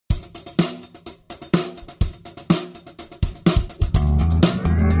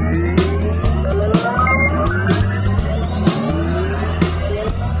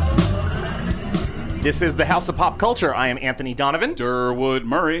This is the House of Pop Culture. I am Anthony Donovan. Durwood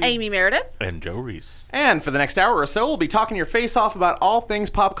Murray. Amy Meredith. And Joe Reese. And for the next hour or so, we'll be talking your face off about all things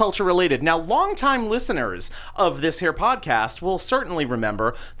pop culture related. Now, longtime listeners of this here podcast will certainly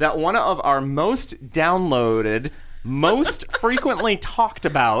remember that one of our most downloaded, most frequently talked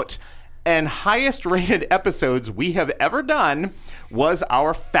about, and highest rated episodes we have ever done was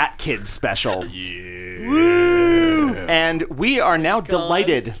our Fat Kids special. Yeah. Woo! And we are now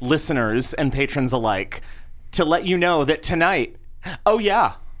delighted, listeners and patrons alike, to let you know that tonight, oh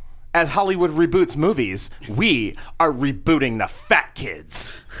yeah, as Hollywood reboots movies, we are rebooting the Fat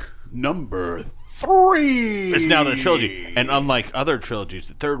Kids. Number 3. It's now the trilogy. And unlike other trilogies,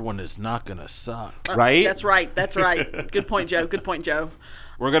 the third one is not going to suck. Right? That's right. That's right. Good point, Joe. Good point, Joe.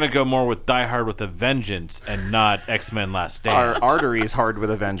 We're going to go more with Die Hard with a Vengeance and not X-Men Last Stand. Our arteries hard with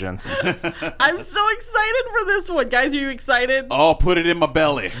a vengeance. I'm so excited for this one. Guys, are you excited? Oh, put it in my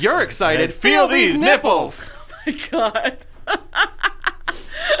belly. You're excited. Feel these nipples. Oh my God.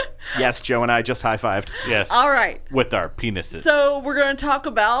 Yes, Joe and I just high-fived. Yes. All right. With our penises. So we're going to talk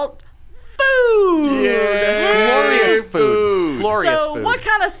about food. Yeah. Glorious food. Glorious So food. what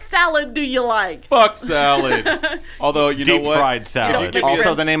kind of salad do you like? Fuck salad. Although, you know Deep what? fried salad. make Also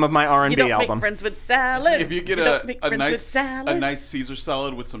friends- the name of my You R&B don't album. make friends with salad. If you get don't make a friends with nice salad. Caesar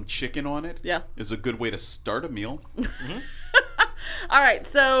salad with some chicken on it, Yeah. is a good way to start a meal. All right,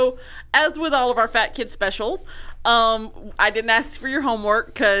 so as with all of our Fat Kid specials, I didn't ask for your homework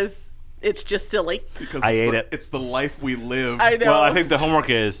because it's just silly. Because I it's ate the- it. It's the life we live. I know. Well, I think the homework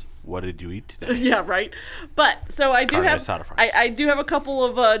is, what did you eat today? Yeah, right. But so I do Carne have asada fries. I do have a couple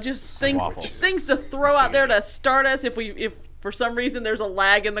of just Waffles. things to throw out there to start us if for some reason there's a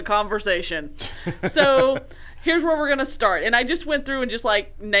lag in the conversation. So here's where we're gonna start, and I just went through and just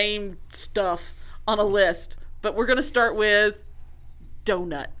like named stuff on a list, but we're gonna start with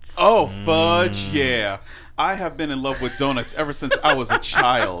donuts. Oh, fudge, yeah. I have been in love with donuts ever since I was a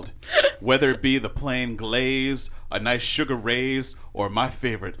child. Whether it be the plain glazed, a nice sugar raised, or my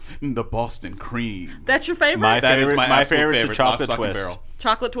favorite, the Boston cream. That's your favorite? My That is favorite- my my absolute favorite's the favorite. chocolate Lock, stock, and twist. barrel.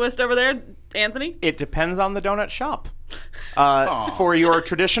 Chocolate twist over there, Anthony? It depends on the donut shop. For your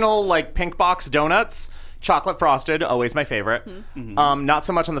traditional, like, pink box donuts, chocolate frosted, always my favorite. Not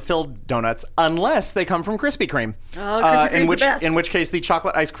so much on the filled donuts, unless they come from Krispy Kreme. Oh, Krispy Kreme's the best. In which case, the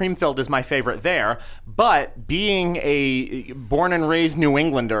chocolate ice cream filled is my favorite there. But being a born and raised New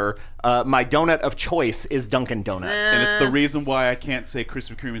Englander, my donut of choice is Dunkin' Donuts. And it's the reason why I can't say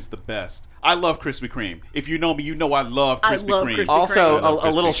Krispy Kreme is the best. I love Krispy Kreme. If you know me, you know I love Krispy love Kreme. Krispy Kreme. Also, I love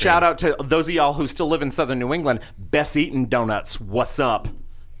a little Krispy Kreme. shout out to those of y'all who still live in southern New England. Best Eatin' Donuts, what's up?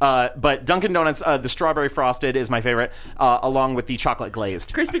 But Dunkin' Donuts, the strawberry frosted is my favorite, along with the chocolate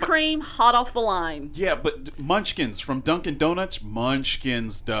glazed. Krispy Kreme, hot off the line. Yeah, but Munchkins from Dunkin' Donuts,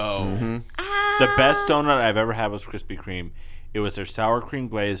 Munchkins though. The best donut I've ever had was Krispy Kreme. It was their sour cream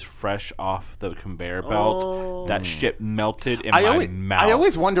glaze fresh off the conveyor belt. That shit melted in my mouth. I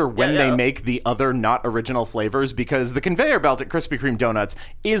always wonder when Yeah. they make the other not original flavors, because the conveyor belt at Krispy Kreme donuts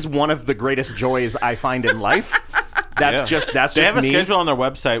is one of the greatest joys I find in life. That's Yeah. just They have a me. schedule on their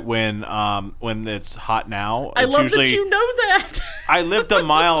website when it's hot now. I It's love usually, that you know that. I lived a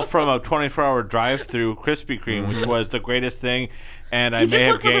mile from a 24-hour drive through Krispy Kreme, which was the greatest thing. And I You may just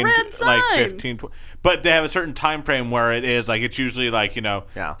have look for the gained red like sign. 15, 20. But they have a certain time frame where it is like it's usually like,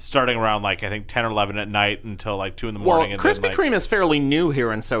 Yeah. starting around like I think 10 or 11 at night until like 2 in the Well, morning. And Krispy then, like, Kreme is fairly new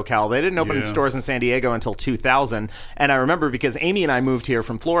here in SoCal. They didn't open Yeah. stores in San Diego until 2000. And I remember because Amy and I moved here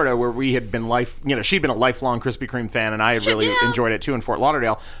from Florida, where we had been she'd been a lifelong Krispy Kreme fan, and I had really yeah. enjoyed it too in Fort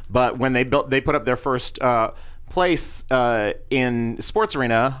Lauderdale. But when they put up their first place in Sports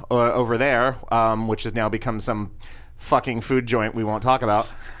Arena over there, which has now become some fucking food joint we won't talk about.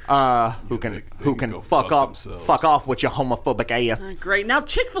 Who can go fuck fuck up, themselves. fuck off with your homophobic ass. Great. Now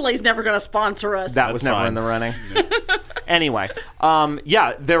Chick-fil-A's never going to sponsor us. That was That's never fine. in the running. Anyway,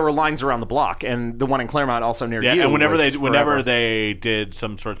 yeah, there were lines around the block, and the one in Claremont also near yeah, you. and whenever was whenever forever. they did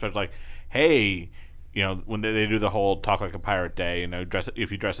some sort of special, like, hey, when they do the whole talk like a pirate day,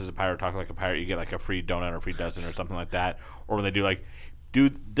 if you dress as a pirate, talk like a pirate, you get like a free donut or a free dozen or something like that. Or when they do like, do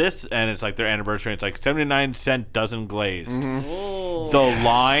this, and it's like their anniversary, it's like 79-cent dozen glazed. Oh. The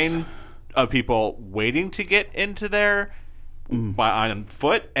line of people waiting to get into there on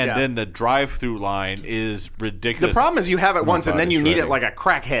foot, and Yeah. then the drive-through line is ridiculous. The problem is you have it once, and then body's you need it ready. like a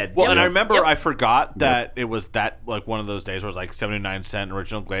crackhead. Well, and I remember Yep. I forgot that it was that like one of those days where it was like 79-cent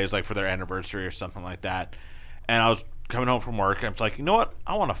original glaze, like for their anniversary or something like that. And I was coming home from work, and I was like, you know what?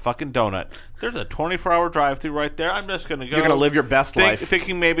 I want a fucking donut. There's a 24-hour drive-through right there. I'm just gonna go. You're gonna live your best life.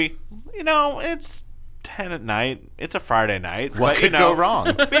 thinking maybe, it's 10 at night. It's a Friday night. What but, could go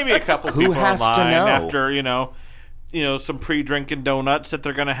wrong? Maybe a couple people has to online know? after, some pre-drinking donuts that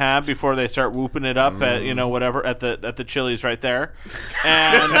they're gonna have before they start whooping it up at whatever at the Chili's right there,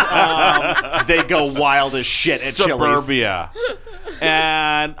 and They go wild as shit at Chili's. suburbia.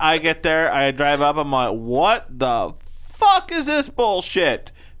 And I get there, I drive up, I'm like, what the fuck is this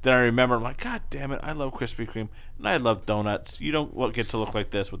bullshit? Then I remember, I'm like, God damn it, I love Krispy Kreme and I love donuts. You don't get to look like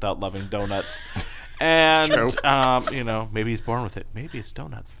this without loving donuts. And maybe he's born with it. Maybe it's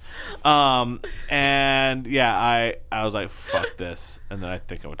donuts. And yeah, I was like, fuck this. And then I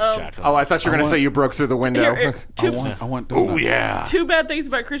think I went to Jack. Oh, I thought you were going to say you broke through the window. I want donuts. Oh yeah. Two bad things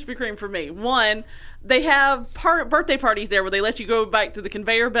about Krispy Kreme for me. One, they have birthday parties there where they let you go back to the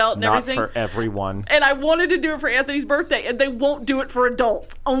conveyor belt and Not everything. for everyone. And I wanted to do it for Anthony's birthday, and they won't do it for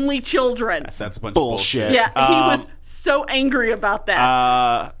adults, only children. That's a bunch Bullshit. of bullshit. Yeah, he was so angry about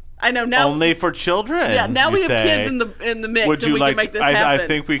that. I know now. Only for children. Yeah, now you we have say. kids in the mix, Would and you we like? can make this happen. I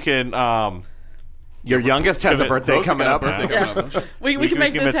think we can. Your youngest has a birthday Rosie coming got up. a birthday coming up. we can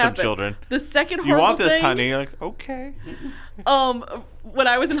make this convince some happen. children. The second You horrible want this, thing, honey? You're like, okay. When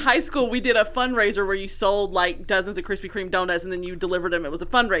I was in high school, we did a fundraiser where you sold like dozens of Krispy Kreme donuts and then you delivered them. It was a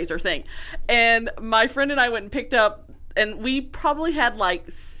fundraiser thing. And my friend and I went and picked up, and we probably had like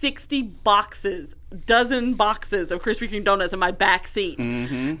 60 dozen boxes of Krispy Kreme donuts in my back seat.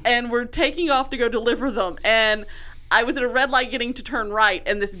 Mm-hmm. And we're taking off to go deliver them. And I was at a red light getting to turn right,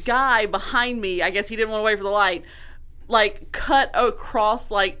 and this guy behind me, I guess he didn't want to wait for the light, like cut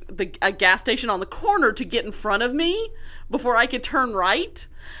across like a gas station on the corner to get in front of me before I could turn right.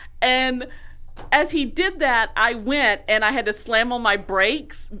 And as he did that, I went and I had to slam on my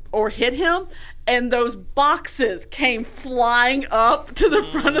brakes or hit him, and those boxes came flying up to the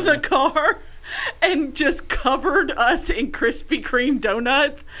front of the car and just covered us in Krispy Kreme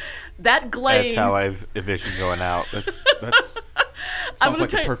donuts. That glaze. That's how I've envisioned going out. That's sounds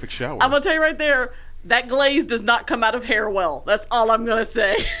like a perfect shower. I'm gonna tell you right there, that glaze does not come out of hair well. That's all I'm gonna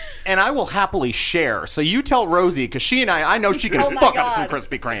say. And I will happily share. So you tell Rosie, because she and I know she can Oh my fuck up some God.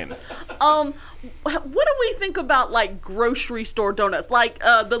 Krispy Kremes. What do we think about like grocery store donuts, like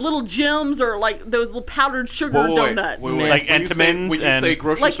the little gems or like those little powdered sugar donuts? Like When you say- Entenmann's when you and- say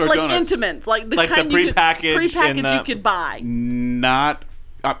grocery Like store donuts, Intimates, like the Like the kind you could, prepackaged prepackaged in the- you could buy. not.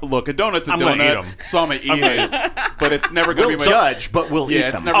 Look, a donut's a I'm gonna eat donut, 'em. so I'm gonna eat it. But it's never gonna We'll be my judge, but we'll eat Yeah,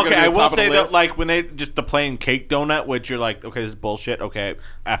 it's them. never Okay, gonna be I the will top of say the that, list. like, when they just the plain cake donut, which you're like, okay, this is bullshit. Okay,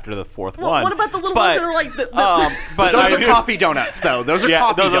 after the fourth one. What about the little But, ones that are like the but Those I are do- coffee donuts, though. Those are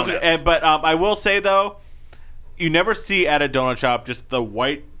coffee those- donuts. but I will say though, you never see at a donut shop just the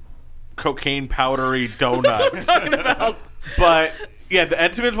white cocaine powdery donut. talking about? But yeah, the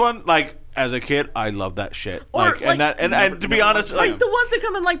Entenmann's one, like as a kid, I love that shit. Or, Like, and that, and, never- and to be never honest, liked Like the ones that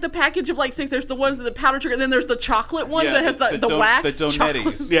come in like the package of like 6. There's the ones that the powdered sugar, and then there's the chocolate one Yeah, that has the wax. the chocolate.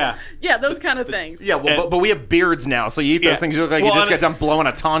 Donettis. yeah. Yeah, those kind of things. Yeah, well, but we have beards now, so you eat those Yeah. things, you look like Well, you just and got done blowing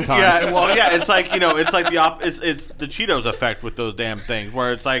a tauntaun. Yeah, well, yeah, it's like it's like it's the Cheetos effect with those damn things,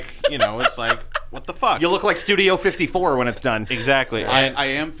 where it's like it's like what the fuck? You look like Studio 54 when it's done. exactly. I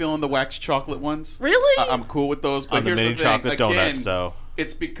am feeling the wax chocolate ones. Really? I'm cool with those. But On the here's mini the thing. chocolate Again, donuts, though.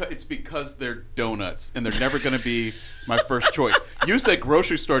 It's because they're donuts, and they're never going to be my first choice. You said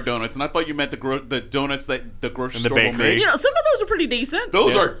grocery store donuts, and I thought you meant the donuts that the grocery In the store will bakery. make. You know, some of those are pretty decent.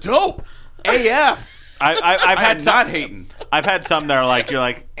 Those Yeah. are dope. AF. I've I had am some, not hating. I've had some that are like you're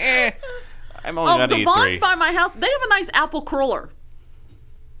like, I'm only gonna The eat Vons 3. by my house, they have a nice apple cruller.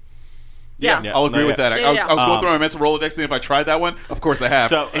 Yeah, Yeah. I'll agree No, with yeah. that. Yeah, I was yeah. going through my mental Rolodex, and if I tried that one, of course I have.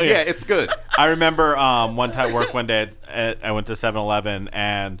 So, And yeah. yeah, it's good. I remember one time work one day I went to 7-Eleven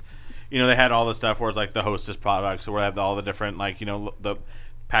and they had all the stuff where it's like the Hostess products where they have all the different like the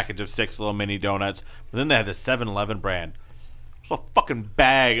package of 6 little mini donuts, but then they had the 7-Eleven brand. It was a fucking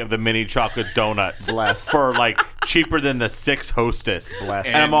bag of the mini chocolate donuts Bless. for like cheaper than the 6 Hostess. Bless.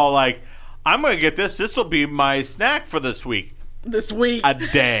 And I'm all like, I'm gonna get this. This will be my snack for this week. This week. A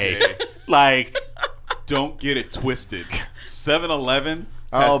day. Like, Don't get it twisted. 7-Eleven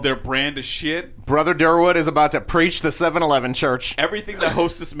has Oh. their brand of shit. Brother Durwood is about to preach the 7-Eleven church. Everything that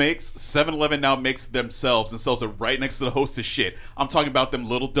Hostess makes, 7-Eleven now makes themselves and sells it right next to the Hostess shit. I'm talking about them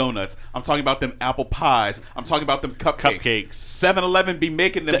little donuts. I'm talking about them apple pies. I'm talking about them cupcakes. 7-Eleven be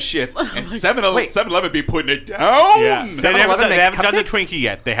making them shits, and 7-Eleven be putting it down. yeah. They 7-Eleven haven't, makes done the cupcakes? Twinkie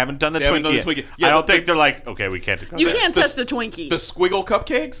yet. They haven't done the They haven't Twinkie done the yet. Twinkie. Yeah, I don't the- think they're like, okay, we can't. You can't the- touch the Twinkie. The Squiggle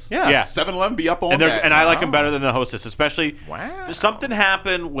cupcakes? Yeah. Yeah. 7-Eleven be up on And, that. and I like them better than the Hostess, especially. Wow. Something happened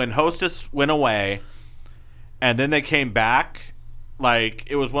when Hostess went away, and then they came back. Like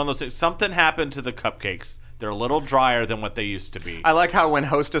it was one of those things. Something happened to the cupcakes They're a little drier than what they used to be. I like how when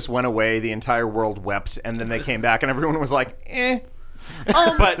Hostess went away, the entire world wept, and then they came back, and everyone was like, eh.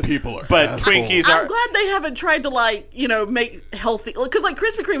 But People are but assholes. Twinkies I'm are. glad they haven't tried to make healthy, because like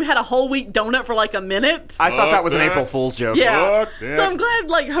Krispy Kreme had a whole wheat donut for like a minute. I thought that was an that. April Fool's joke. Yeah. Fuck that. So I'm glad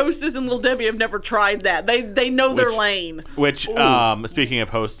like Hostess and Little Debbie have never tried that. They know their lane. Which, speaking of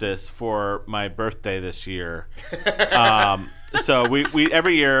Hostess, for my birthday this year, so we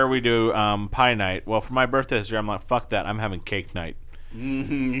every year we do pie night. Well, for my birthday this year, I'm like, fuck that. I'm having cake night.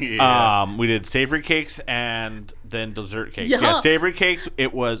 Yeah. We did savory cakes and then dessert cakes. Yeah. Yeah, savory cakes. I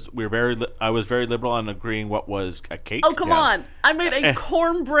was very liberal on agreeing what was a cake. Oh, come on. I made a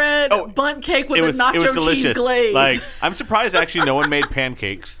cornbread bundt cake with It was a nacho cheese delicious. glaze. Like, I'm surprised actually no one made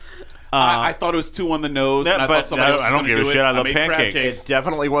pancakes. I thought it was too on the nose, Yeah, and I but thought somebody else I was don't gonna give a do shit. it. I love made crab pancakes. cakes. It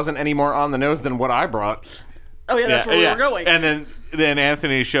definitely wasn't any more on the nose than what I brought. oh, yeah, that's where we were going. And then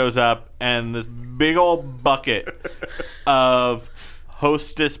Anthony shows up and this big old bucket of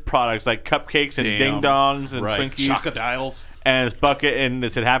Hostess products like cupcakes and Damn. ding dongs and Right. Twinkies. Chocodiles. And this bucket, and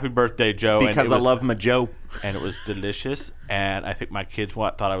it said "Happy Birthday, Joe." and Because it I was, love my Joe. and it was delicious. And I think my kids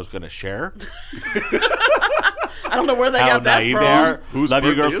thought I was going to share. I don't know where they How got that naive from. they are. Whose Love you,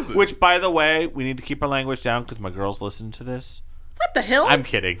 birthday girls. is it? Which, by the way, we need to keep our language down because my girls listen to this. What the hell? I'm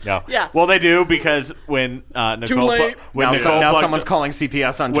kidding. No. Yeah. Well, they do because when Nicole late. Now, Nicole now plugs someone's calling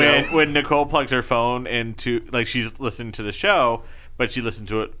CPS on Joe. when Nicole plugs her phone into, like, she's listening to the show, but she listened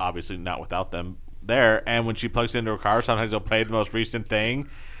to it obviously not without them there. And when she plugs it into her car, sometimes they'll play the most recent thing.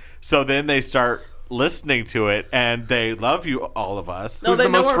 So then they start listening to it, and they love you, all of us. No, Who's they the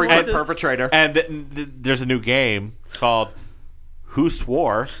know most our frequent voices. perpetrator? And there's a new game called Who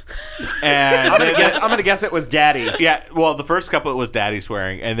Swore? And I'm gonna guess it was Daddy. yeah, well, the first couple it was Daddy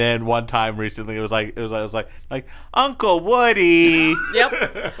swearing, and then one time recently it was like Uncle Woody. Yep.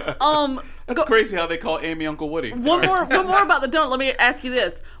 That's crazy how they call Amy Uncle Woody. One more about the donut. Let me ask you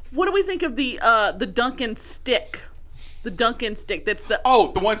this: what do we think of the Dunkin' stick? The Dunkin' stick. That's the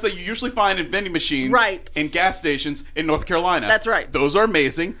Oh, the ones that you usually find in vending machines, Right. in gas stations in North Carolina. That's right. Those are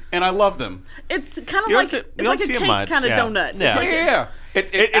amazing, and I love them. It's kind of You don't like see- it's you like don't a see 'em cake much, kind of yeah. donut. Yeah. It's like, Yeah. It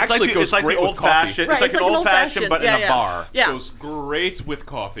It's actually like goes the great with old coffee. fashioned. Right, It's like an old fashioned, but in a bar. Yeah, Goes great with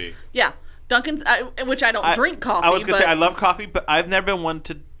coffee. yeah. Dunkin's, which I don't drink coffee. I was gonna but say I love coffee, but I've never been one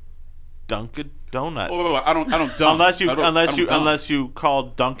to dunk a donut. Wait, I don't dunk. Unless I don't dunk. unless you call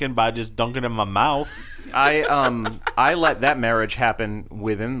Dunkin' by just dunking in my mouth. I let that marriage happen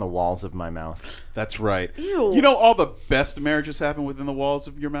within the walls of my mouth. That's right. Ew. You know all the best marriages happen within the walls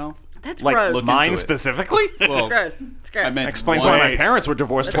of your mouth? That's Like gross. look- mine into it. specifically? Well, It's gross. It's gross. I meant Explains one. why my parents were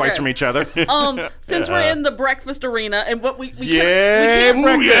divorced twice gross. from each other. Since we're in the breakfast arena, and what we Yeah, can't,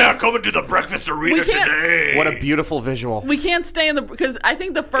 breakfast. coming to the breakfast arena We can't- today. What a beautiful visual. we can't stay in the because I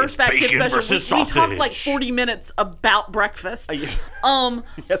think the first It's Fat Kid bacon special versus we talked like sausage. 40 minutes about breakfast.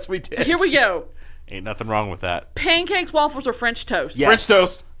 Yes, we did. Here we go: Ain't nothing wrong with that. pancakes, waffles, or French toast. Yeah. French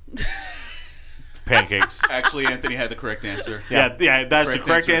toast. Pancakes. Actually, Anthony had the correct answer. yeah, that's the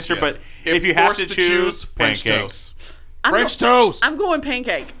correct answer. yes. But if you have forced to choose, French pancakes. toast. I'm French go- toast. I'm going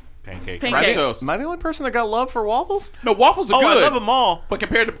pancake. Pancakes. Pancakes. French toast. Am I the only person that got love for waffles? No, waffles are Oh, good. I love them all. But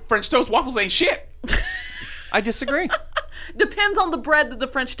compared to French toast, waffles ain't shit. I disagree. Depends on the bread that the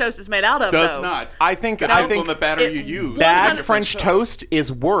French toast is made out of. Does though. not. I think Depends on the batter it- you use. bad Bad French toast is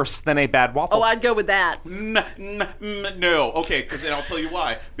worse than a bad waffle. Oh, I'd go with that. No. Okay, and I'll tell you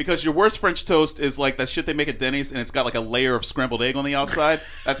why. Because your worst French toast is like that shit they make at Denny's, and it's got like a layer of scrambled egg on the outside.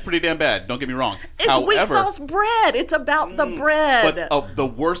 That's pretty damn bad. Don't get me wrong. It's weak sauce bread. It's about the bread. But the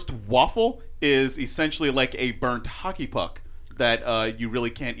worst waffle is essentially like a burnt hockey puck that you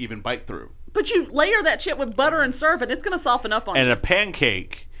really can't even bite through. But you layer that shit with butter and syrup, and it's going to soften up on And you. a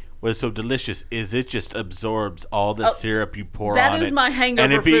pancake was so delicious is it just absorbs all the syrup you pour that on it. is my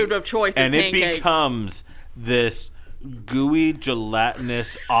hangover And food of choice is And it pancakes. becomes this gooey,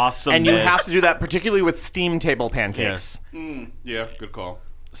 gelatinous awesomeness. and you have to do that particularly with steam table pancakes. Yeah, good call.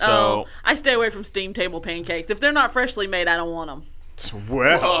 So Oh, I stay away from steam table pancakes. If they're not freshly made, I don't want them.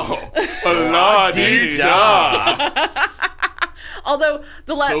 Well, La-di-da. Although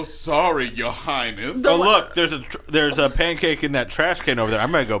the So sorry, Your Highness. Oh look, there's a pancake in that trash can over there.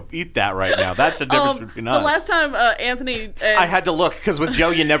 I'm gonna go eat that right now. That's the difference between us. the last time Anthony and I had to look because with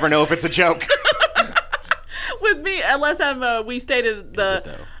Joe, you never know if it's a joke. with me last time we stayed at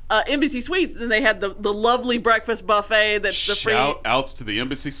the Embassy Suites, and they had the lovely breakfast buffet that's the free. Shout outs to the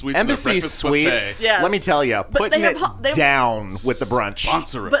Embassy Suites. and their Embassy breakfast Suites, buffet. Yes. let me tell you, But putting they it have down with the brunch.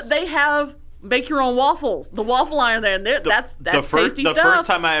 Sponsor us. But they have make your own waffles. The waffle iron there, and that's tasty the stuff. first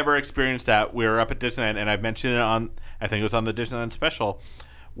time I ever experienced that, we were up at Disneyland, and I've mentioned it on, I think it was on the Disneyland special,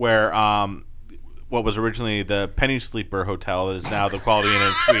 where what was originally the Penny Sleeper Hotel is now the Quality Inn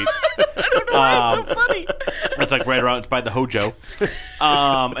and Suites. It's so funny. It's like right around, it's by the Hojo,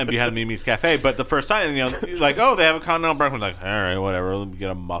 and behind Mimi's Cafe. But the first time, you're like, oh, they have a continental breakfast. Like, all right, whatever. Let me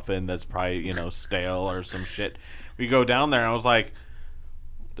get a muffin that's probably stale or some shit. We go down there, and I was like,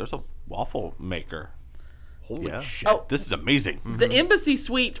 there's a waffle maker. Holy shit! Oh. This is amazing. The Embassy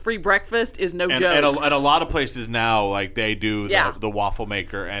Suites free breakfast is no joke. At a lot of places now, like they do the waffle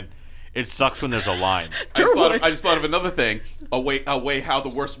maker, and it sucks when there's a line. I just thought of another thing. A way how the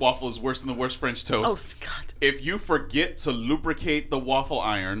worst waffle is worse than the worst French toast. Oh, God. If you forget to lubricate the waffle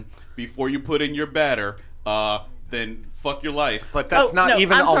iron before you put in your batter, then fuck your life. But that's not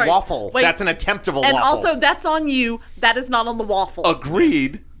even I'm a sorry. waffle. Wait. That's an attempt of a And waffle. also, that's on you. That is not on the waffle.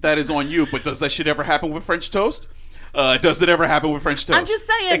 Agreed. That is on you. But does that shit ever happen with French toast? Does it ever happen with French toast? I'm just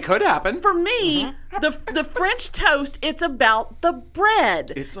saying. it could happen. For me, the French toast, it's about the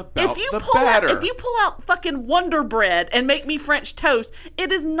bread. It's about the Out, batter. if you pull out fucking Wonder Bread and make me French toast,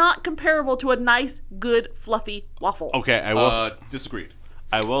 it is not comparable to a nice, good, fluffy waffle. Okay, I will. Disagreed.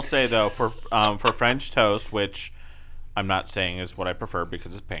 I will say though, for French toast, which I'm not saying is what I prefer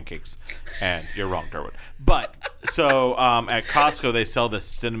because it's pancakes, and you're wrong, Derwood. But so at Costco they sell this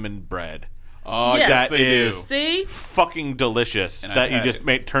cinnamon bread. Oh, Yes. yes, That they is do. See? fucking delicious. And That I've you had just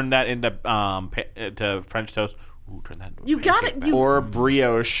it. turn that into to French toast. Ooh, turn that into a You got pancake it. batter. You Or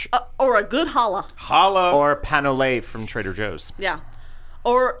brioche. or a good challah. Holla. Or pain au lait from Trader Joe's. Yeah.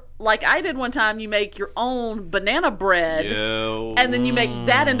 Or like I did one time, you make your own banana bread. Yo. And then you make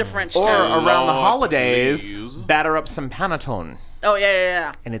that into French Or toast. around the Lord, holidays, please. batter up some panettone. Oh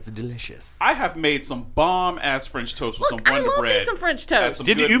yeah. And it's delicious. I have made some bomb ass French toast with Look, some I Wonder love Bread. me some French As toast. some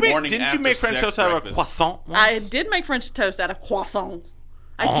Didn't good you make morning French after toast sex out of a breakfast. croissant? I once? did make French toast out of croissants.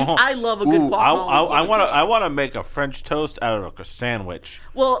 I love a good Ooh, croissant. I want to make a French toast out of a sandwich.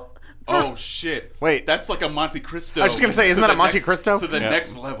 Well, Oh shit! Wait. that's like a Monte Cristo. I was just gonna say, isn't to that a the Monte next- Cristo? to the Yeah.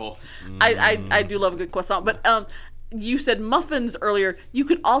 next level? I do love a good croissant. But you said muffins earlier. You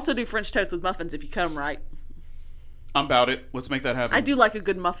could also do French toast with muffins if you cut them right. I'm about it. Let's make that happen. I do like a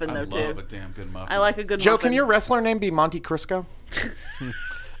good muffin I though love too. a damn good muffin. I like a good Joe, muffin. can your wrestler name be Monte Crisco?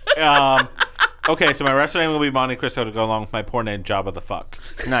 Okay, so my wrestling name will be Monte Cristo to go along with my poor name Jabba the Fuck.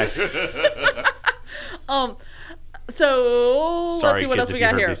 Nice. So let's Sorry, see what kids, else we if you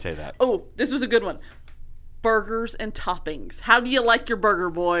got heard here. me say that. Oh, this was a good one. Burgers and toppings. How do you like your burger,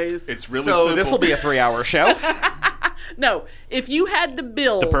 boys? It's really So simple. this will be a 3-hour show. No, if you had to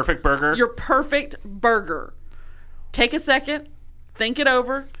build The perfect burger? your perfect burger, take a second, think it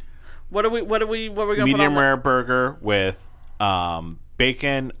over. What are we going to put on? Medium rare burger with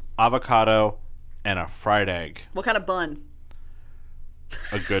bacon, avocado, and a fried egg. What kind of bun?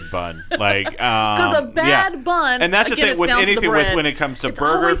 A good bun, like Because a bad bun, and that's the again, thing it's with down to the anything bread. when it comes to It's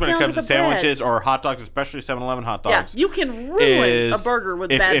burgers, always when it down comes to to the bread. sandwiches or hot dogs, especially 7-Eleven hot Yeah, dogs. you can ruin a is- burger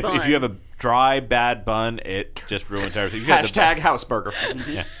with if, bad if, bun. If you have a dry bad bun, it just ruins everything. You got the- Hashtag house burger.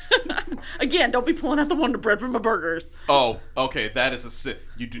 Yeah. Again, don't be pulling out the Wonder Bread from my burgers. Oh, okay. That is a sin.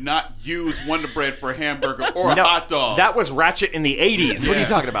 You do not use Wonder Bread for a hamburger or a No, hot dog. that was Ratchet in the 80s. What are you Yes.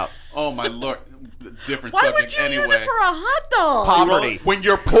 talking about? Oh my lord. Different Why subject would you anyway. use it for a hot dog? Poverty. When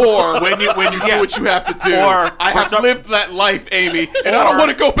you're poor, when you yeah. do what you have to do. Or- I or have some- lived that life, Amy, and I don't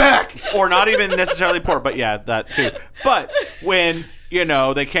want to go back. or not even necessarily poor, but yeah, that too. But when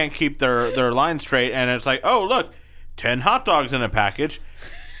they can't keep their line straight, and it's like, oh look, 10 hot dogs in a package,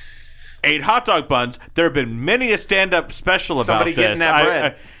 8 hot dog buns. There have been many a stand-up special about Somebody this. getting that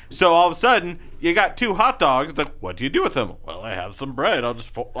bread. So all of a sudden, you got 2 hot dogs. It's like, what do you do with them? Well, I have some bread. I'll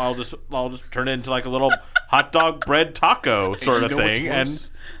just turn it into like a little hot dog bread taco sort And of you know what's thing. worse?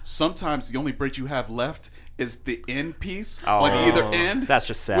 And sometimes the only bread you have left is the end piece Oh, on either end. that's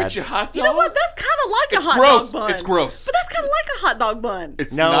just sad. With your hot dog. You know what? That's kind of like It's a hot gross. dog bun. It's gross. But that's kind of like a hot dog bun.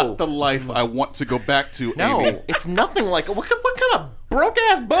 It's No. not the life I want to go back to, No, Amy. it's nothing like what kind of broke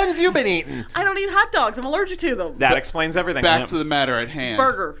ass buns you been eating? I don't eat hot dogs. I'm allergic to them. That explains everything. Back to the matter at hand.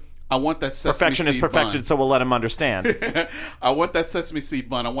 Burger. I want that sesame Perfection is seed perfected, bun. so we'll let him understand. I want that sesame seed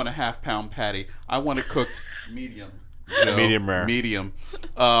bun. I want a half-pound patty. I want it cooked medium. Joe. Medium rare. Medium.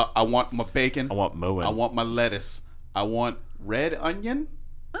 I want my bacon. I want mooing. I want my lettuce. I want red onion,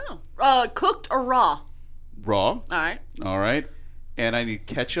 Oh. Cooked or raw? raw. All right. All right. And I need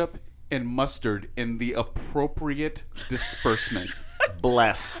ketchup and mustard in the appropriate disbursement.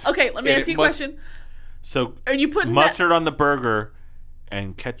 Bless. Okay, let me And ask it you a must- question. so Are you putting mustard on the burger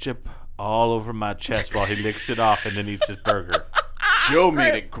and ketchup all over my chest while he licks it off and then eats his burger. Joe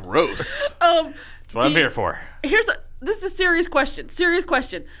made it gross. That, That's what I'm here for. here's this is a serious question. Serious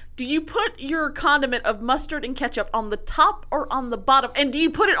question. Do you put your condiment of mustard and ketchup on the top or on the bottom? And do you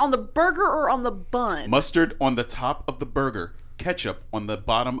put it on the burger or on the bun? Mustard on the top of the burger, ketchup on the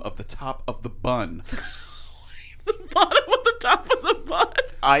bottom of the top of the bun. The bottom of the top of the bun.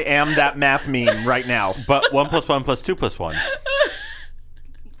 I am that math meme right now. But 1 + 1 + 2 + 1.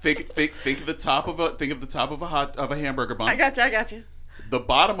 Think of the top of a hamburger bun. I got you. The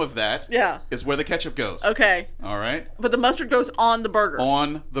bottom of that is where the ketchup goes. Okay. All right. But the mustard goes on the burger.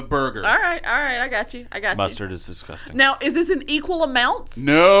 On the burger. All right. I got you. Mustard is disgusting. Now, is this in equal amounts?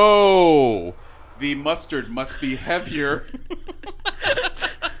 No. The mustard must be heavier.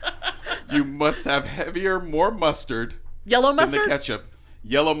 You must have more mustard. Yellow than mustard? the ketchup.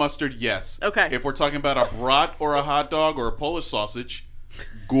 Yellow mustard, yes. Okay. If we're talking about a brat or a hot dog or a Polish sausage,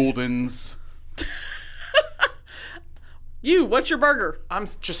 Gouldens. What's your burger? I'm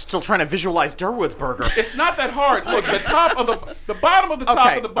just still trying to visualize Durwood's burger. It's not that hard. Look, the bottom of the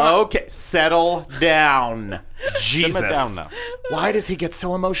top of the bun. Okay, settle down. Jesus. Simmer down now. Why does he get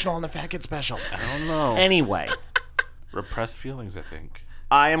so emotional on the Fat Kid special? I don't know. Anyway, Repressed feelings, I think.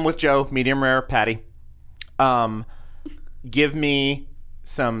 I am with Joe, medium rare patty. Give me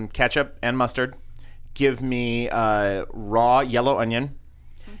some ketchup and mustard. Give me raw yellow onion.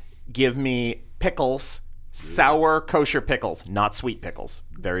 Give me pickles. Sour kosher pickles, not sweet pickles.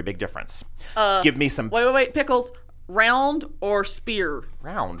 Very big difference. Give me some Wait. Pickles, round or spear?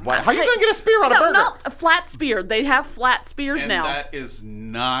 round. How are you going to get a spear on a burger? Not a flat spear. They have flat spears And now. that is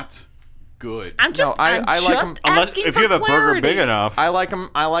not good. I'm just, No, I I'm like just 'em- asking if for you have a burger clarity. big enough. I like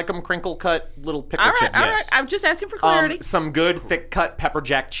them crinkle cut little pickle All right, chips. all right. I'm just asking for clarity. Some good thick cut pepper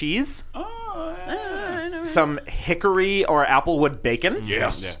jack cheese. Oh, Some hickory or applewood bacon.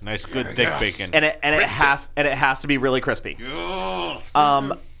 yes. Yeah, nice, good, thick bacon. And it has to be really crispy. Oh.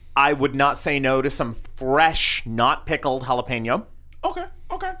 I would not say no to some fresh, not pickled jalapeno. Okay.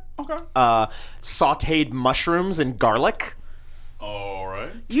 Sautéed mushrooms and garlic. All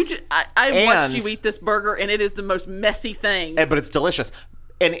right. I watched And- you eat this burger, and it is the most messy thing. But it's delicious.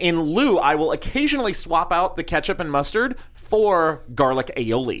 And in lieu, I will occasionally swap out the ketchup and mustard for garlic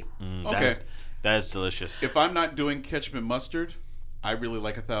aioli. Okay. That is delicious. If I'm not doing ketchup and mustard, I really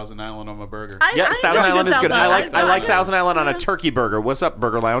like a Thousand Island on my burger. Yeah, I Thousand enjoy Island is good. Thousand I like Yeah. Thousand Island on a turkey burger. What's up,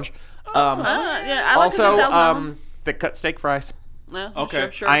 Burger Lounge? Yeah, I like a good Also, Thousand Island. thick cut steak fries. Yeah, okay.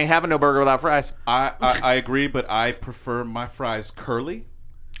 Sure. I ain't having no burger without fries. I agree, but I prefer my fries curly.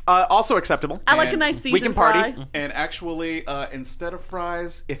 Also acceptable. I like a and nice seasoned we can party. fry. And actually, instead of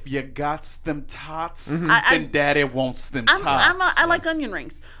fries, if you got them tots, I- then Daddy wants them tots. I like onion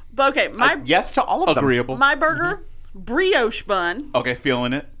rings. But okay, Yes to all of them. Agreeable. my burger, brioche bun. Okay,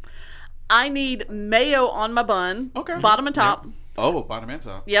 feeling it. I need mayo on my bun. Okay. Bottom and top. Oh, bottom and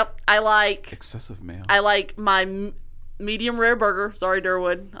top. Yep. I like Excessive mayo. my medium rare burger. Sorry,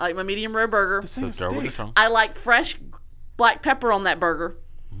 Durwood. I like my medium rare burger. Same as Darwin steak. is wrong. I like fresh black pepper on that burger.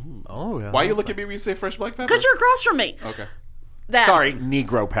 Oh, yeah. Why you look at me when you say fresh black pepper? Because you're across from me. Okay. That. Sorry,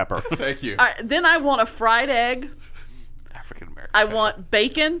 Negro pepper. Thank you. All right, then I want a fried egg. African American. I want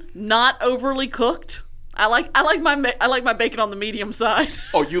bacon, not overly cooked. I like my bacon on the medium side.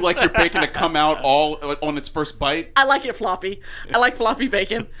 Oh, you like your bacon to come out all on its first bite? I like it floppy. I like floppy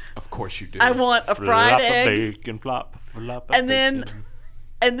bacon. Of course you do. I want a fried Flop a egg, bacon, flop, flop a and then, bacon.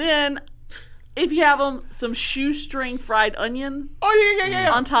 and then, if you have them, some shoestring fried onion Oh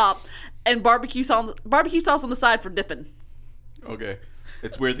yeah. on top, and barbecue sauce on the side for dipping. Okay.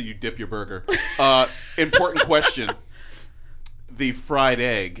 It's weird that you dip your burger. Important question. The fried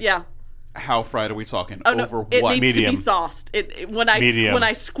egg. Yeah. How fried are we talking? Oh no, Over it what? needs Medium. to be sauced. When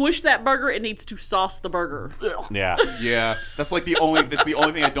I squish that burger, it needs to sauce the burger. Yeah. Yeah, that's the only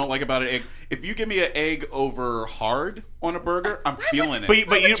thing I don't like about an egg. If you give me an egg over hard on a burger, I'm feeling it.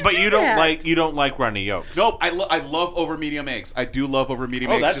 But you don't that? like runny yolks. Nope, I love over medium eggs. I do love over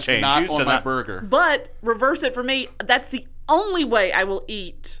medium Oh, eggs, that's just changed. not You used on to my not- burger. But reverse it for me. That's the only way I will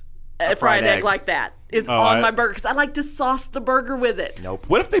eat a fried egg like that is on my burger because I like to sauce the burger with it. Nope.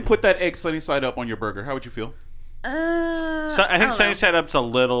 What if they put that egg sunny side up on your burger? How would you feel? So, I think don't sunny know. side up's a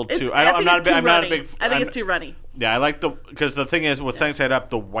little too. I think I'm not it's too I'm not a runny. big. I think I'm- it's too runny. Yeah, I like because the thing is with sunny side up,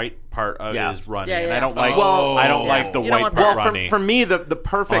 the white part Yeah. is runny, Yeah, and yeah. I don't like. Well, I don't yeah. like the You don't white want part that. runny. For me, the Unless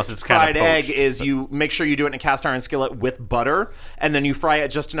perfect it's kinda fried egg poached, is but- you make sure you do it in a cast iron skillet with butter, and then you fry it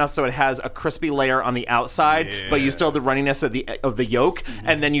just enough so it has a crispy layer on the outside, but you still have the runniness of the yolk,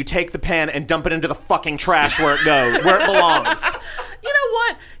 and then you take the pan and dump it into the fucking trash where it goes, where it belongs. You know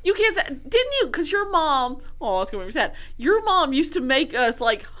what? You can't say, didn't you? Because your mom, oh, that's gonna make me sad. Your mom used to make us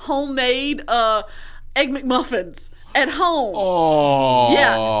like homemade Egg McMuffins at home. Oh.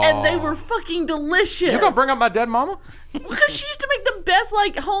 Yeah, and they were fucking delicious. You gonna bring up my dead mama? Because she used to make the best,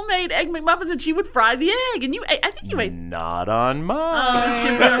 like, homemade Egg McMuffins, and she would fry the egg. And I think you ate. Not on mine. She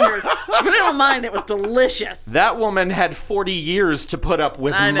put it on yours. She put it on mine. It was delicious. That woman had 40 years to put up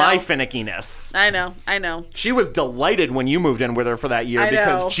with I know. my finickiness. I know. She was delighted when you moved in with her for that year I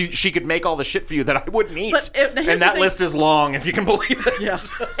know. because she could make all the shit for you that I wouldn't eat. But here's and the that thing. list is long, if you can believe it. Yeah.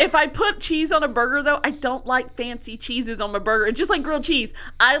 If I put cheese on a burger, though, I don't like fancy cheeses on my burger. It's just like grilled cheese.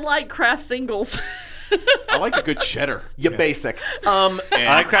 I like Kraft singles. I like a good cheddar. You basic. I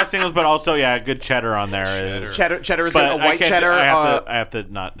like Kraft singles, but also good cheddar on there. Cheddar is But good. A white cheddar. I have to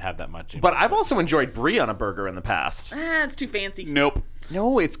not have that much. But I've also enjoyed brie on a burger in the past. It's too fancy. Nope.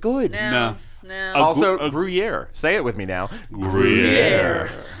 No, it's good. No. No. Also, Gruyere. Say it with me now.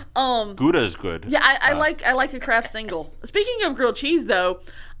 Gruyere. Gouda is good. Yeah, I like a Kraft single. Speaking of grilled cheese, though,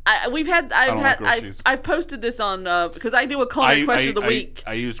 I've posted this on because I do a culinary question of the week.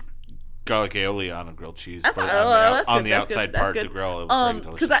 I use garlic aioli on a grilled cheese. That's on that's on good, the that's outside good, that's part good. to grill. It was very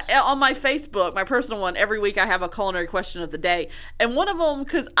delicious. Because on my Facebook, my personal one, every week I have a culinary question of the day, and one of them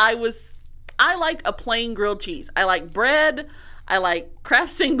because I like a plain grilled cheese. I like bread. I like Kraft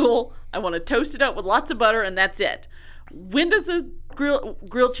single. I want to toast it up with lots of butter, and that's it. When does the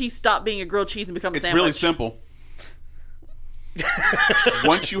grilled cheese stop being a grilled cheese and become a It's sandwich? really simple.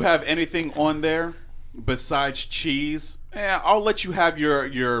 Once you have anything on there besides cheese, I'll let you have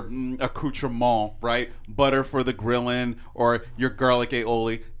your accoutrement, right? Butter for the grilling or your garlic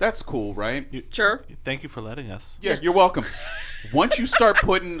aioli. That's cool, right? Sure. Thank you for letting us. Yeah, you're welcome. Once you start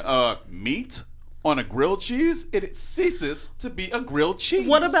putting meat on a grilled cheese, it ceases to be a grilled cheese.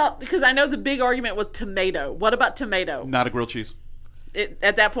 What about, because I know the big argument was tomato. What about tomato? Not a grilled cheese? It,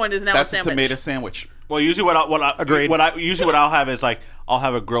 at that point, is now That's a a sandwich. tomato sandwich. Well, usually what Agreed. I'll have is I'll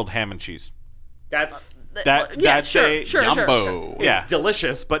have a grilled ham and cheese. That's Yeah, sure. Yumbo. Yeah. it's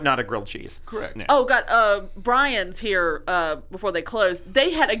delicious, but not a grilled cheese. Correct. Yeah. Oh, God. Brian's here before they closed.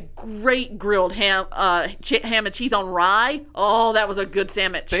 They had a great grilled ham and cheese on rye. Oh, that was a good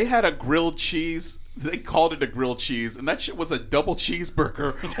sandwich. They had a grilled cheese. They called it a grilled cheese, and that shit was a double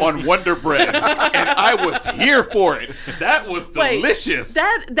cheeseburger on Wonder Bread, and I was here for it. That was Wait, delicious.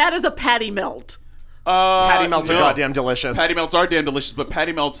 that is a patty melt. Patty melts are no. goddamn delicious. Patty melts are damn delicious, but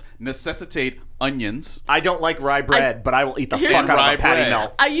patty melts necessitate onions. I don't like rye bread, but I will eat the Here's- fuck out Rye of a patty bread.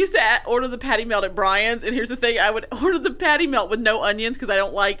 melt. I used to order the patty melt at Brian's, and here's the thing: I would order the patty melt with no onions because I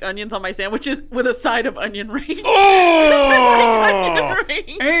don't like onions on my sandwiches, with a side of onion rings. Oh! Onion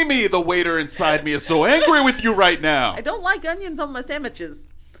rings. Amy, the waiter inside me, is so angry with you right now. I don't like onions on my sandwiches,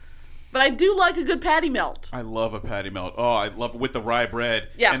 but I do like a good patty melt. I love a patty melt. Oh, I love it with the rye bread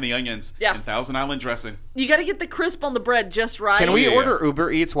Yeah. and the onions Yeah. and Thousand Island dressing. You got to get the crisp on the bread just right. Can we Yeah. order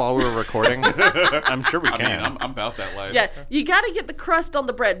Uber Eats while we're recording? I'm sure we I can. mean, I'm about that life. Yeah, you got to get the crust on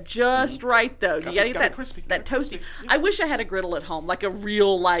the bread just right, though. You got to get gotta that crispy, that gotta toasty. crispy. I wish I had a griddle at home, like a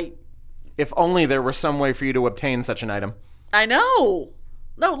real If only there were some way for you to obtain such an item. I know.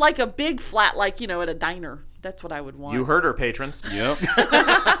 No, like a big flat, like, at a diner. That's what I would want. You heard her, patrons. Yep.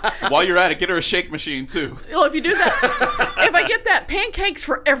 While you're at it, get her a shake machine too. Well, if you do that, if I get that, pancakes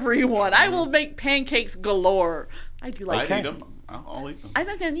for everyone. I will make pancakes galore. I do like I eat them. I'll eat them. I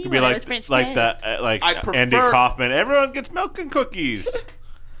think I need Be one of like those French like toast. that like I prefer- Andy Kaufman. Everyone gets milk and cookies.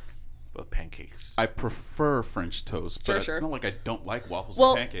 But pancakes. I prefer French toast, but Sure. it's not like I don't like waffles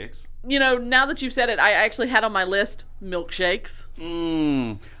Well- and pancakes. Now that you've said it, I actually had on my list milkshakes.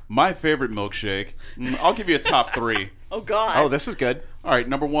 My favorite milkshake. I'll give you a top 3. Oh, God. Oh, this is good. All right,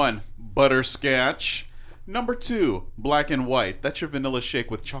 number 1, butterscotch. Number 2, black and white. That's your vanilla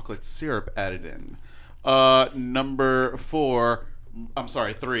shake with chocolate syrup added in. Number 4, I'm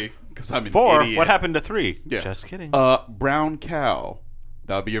sorry, 3, because I'm an 4. idiot. What happened to 3? Yeah. Just kidding. Brown cow.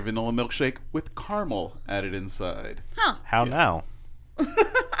 That'll be your vanilla milkshake with caramel added inside. How now?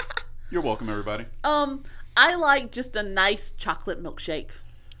 You're welcome, everybody. I like just a nice chocolate milkshake.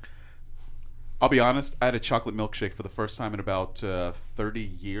 I'll be honest, I had a chocolate milkshake for the first time in about 30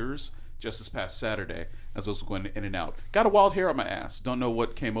 years, just this past Saturday, as I was going in and out. Got a wild hair on my ass. Don't know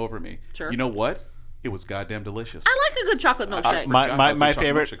what came over me. Sure. You know what? It was goddamn delicious. I like a good chocolate milkshake. forgot how My good chocolate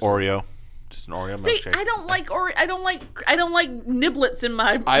favorite milkshakes are. Oreo. Just an Oreo See, milkshake. I don't like niblets in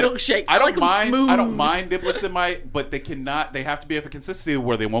my milkshakes. I don't like them mind, smooth. I don't mind niblets in my, but they have to be of a consistency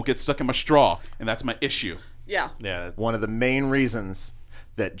where they won't get stuck in my straw, and that's my issue. Yeah. Yeah. One of the main reasons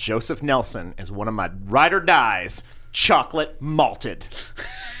that Joseph Nelson is one of my ride or dies, chocolate malted.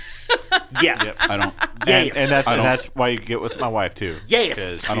 Yes. I don't. Yes. And that's I don't- that's why you get with my wife too. Yes.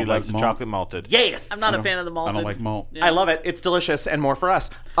 Because I she don't loves like the malt. chocolate malted. Yes. I'm not I a fan of the malted. I don't like malt. Yeah. I love it. It's delicious and more for us.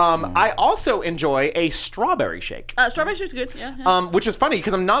 I also enjoy a strawberry shake, Strawberry shake's good. Yeah. which is funny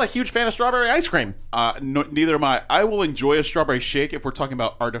because I'm not a huge fan of strawberry ice cream. No, neither am I. I will enjoy a strawberry shake if we're talking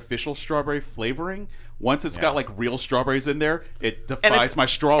about artificial strawberry flavoring. Once it's got like real strawberries in there, it defies my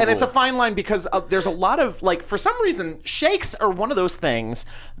straw And it's a rule. fine line because there's a lot of like, for some reason, shakes are one of those things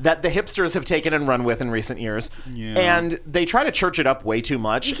that the hipsters have taken and run with in recent years, and they try to church it up way too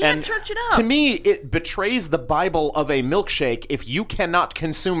much. You can't and church it up. To me, it betrays the Bible of a milkshake if you cannot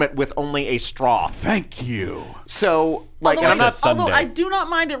consume it with only a straw. Thank you. So, like, although, and I'm not. Sunday. I do not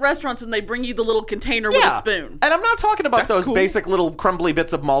mind at restaurants when they bring you the little container with a spoon. And I'm not talking about That's those cool. basic little crumbly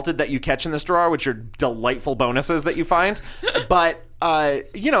bits of malted that you catch in this drawer, which are delightful bonuses that you find. But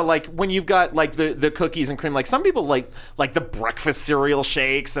like when you've got like the cookies and cream, like some people like the breakfast cereal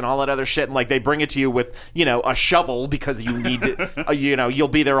shakes and all that other shit, and like they bring it to you with a shovel because you need to, you'll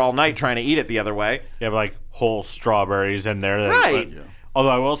be there all night trying to eat it the other way. You have like whole strawberries in there. Right. Although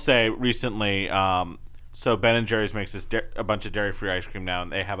I will say recently, so Ben and Jerry's makes a bunch of dairy-free ice cream now,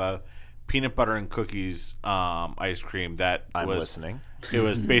 and they have a peanut butter and cookies ice cream that I'm was listening. It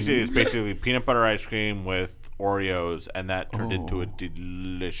was basically peanut butter ice cream with Oreos, and that turned into a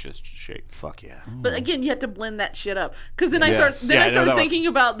delicious shake. Fuck yeah. But again, you have to blend that shit up. Because then I Yes. started Yeah, I know started that thinking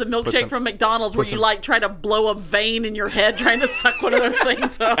about the milkshake from McDonald's where you like try to blow a vein in your head trying to suck one of those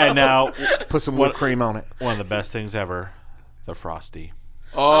things up. And now, Put some whipped cream on it. one of the best things ever, the Frosty.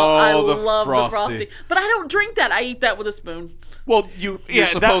 Oh, I the love frosty. the Frosty. But I don't drink that. I eat that with a spoon. Well, you're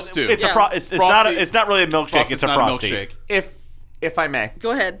supposed to. It's Yeah. a Frosty- it's not really a milkshake. Frosty's It's a not Frosty. milkshake. If I may,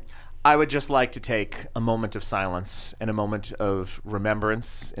 Go ahead. I would just like to take a moment of silence and a moment of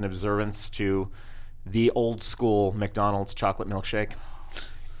remembrance and observance to the old school McDonald's chocolate milkshake.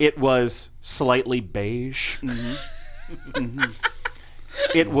 It was slightly beige.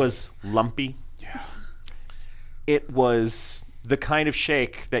 It was lumpy. Yeah. It was the kind of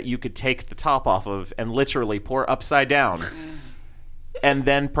shake that you could take the top off of and literally pour upside down. And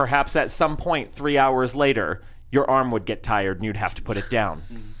then perhaps at some point 3 hours later, your arm would get tired and you'd have to put it down.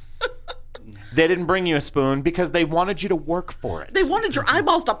 They didn't bring you a spoon because they wanted you to work for it. They wanted your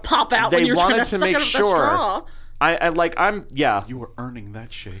eyeballs to pop out when They you're trying wanted to to suck make it up the sure. straw. You were earning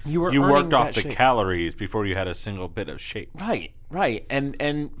that shake. You were You earning worked off that the shake. calories before you had a single bit of shake. Right.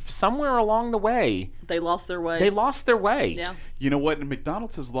 And somewhere along the way, They lost their way. they lost their way. Yeah. You know what? And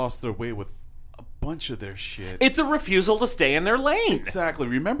McDonald's has lost their way with a bunch of their shit. It's a refusal to stay in their lane. Exactly.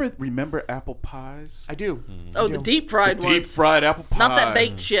 Remember apple pies? I do. Oh, the deep fried Deep ones. fried apple pies. Not that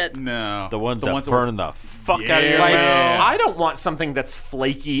baked shit. No. The ones that were- burn the fuck out of your Like, mouth. I don't want something that's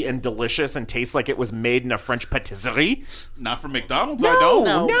flaky and delicious and tastes like it was made in a French patisserie. Not from McDonald's, I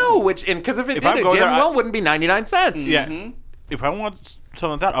don't. No. Which, and because if it If did, I'm it going damn there, well wouldn't be 99 cents. Yeah. If I want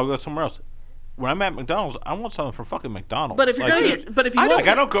something like that, I'll go somewhere else. When I'm at McDonald's, I want something from fucking McDonald's. But if you're Like, gonna get, but if you I want,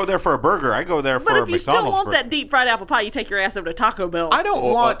 like, I don't go there for a burger. I go there for but a if you McDonald's still want burger. that deep fried apple pie, you take your ass over to Taco Bell. I don't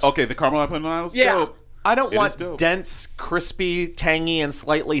want. Okay, the caramel apple pie was Yeah. dope. I don't It want is dope. dense, crispy, tangy, and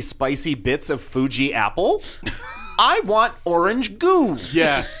slightly spicy bits of Fuji apple. I want orange goo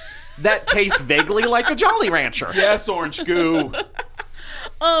Yes. that tastes vaguely like a Jolly Rancher. Yes, orange goo.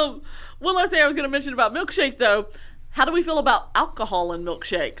 One last thing I was going to mention about milkshakes, though. How do we feel about alcohol in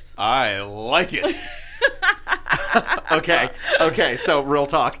milkshakes? I like it. Okay. So real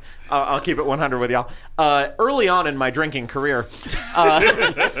talk. I'll keep it 100 with y'all. Early on in my drinking career,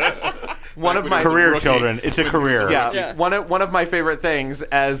 one of my career rookie. children. It's a career. Yeah. One of my favorite things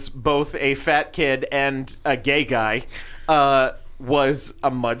as both a fat kid and a gay guy was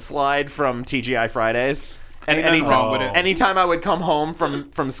a mudslide from TGI Fridays. And Ain't nothing wrong with it. anytime I would come home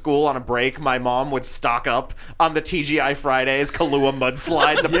from school on a break, my mom would stock up on the TGI Fridays Kahlua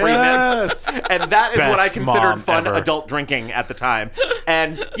mudslide, the Yes. premix, and that is what I Best considered mom fun ever. adult drinking at the time.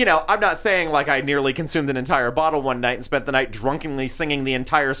 And I'm not saying like I nearly consumed an entire bottle one night and spent the night drunkenly singing the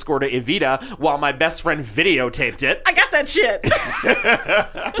entire score to Evita while my best friend videotaped it, I got that shit.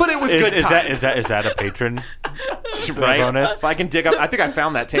 but it was good Is times. that a patron? right? bonus? If I can dig up, I think I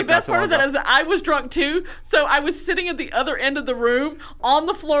found that tape. The best not part so of that long is that I was drunk too, so I was sitting at the other end of the room on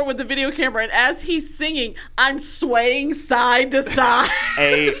the floor with the video camera, and as he's singing, I'm swaying side to side.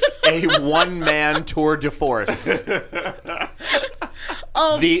 a one-man tour de force. The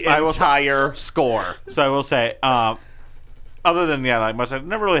I will- entire score. So I will say, other than like much, I've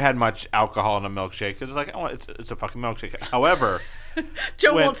never really had much alcohol in a milkshake because it's like, oh, it's a fucking milkshake. However,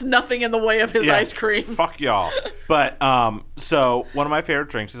 Joe When- wants nothing in the way of his ice cream. Fuck y'all. But so one of my favorite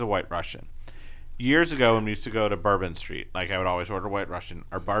drinks is a White Russian. years ago when we used to go to Bourbon Street, like I would always order White Russian.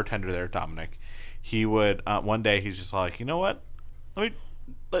 Our bartender there, Dominic, he would one day he's just like, you know what?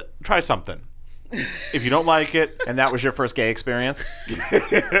 Let try something. If you don't like it, And that was your first gay experience?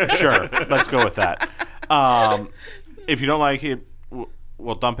 sure, let's go with that. If you don't like it,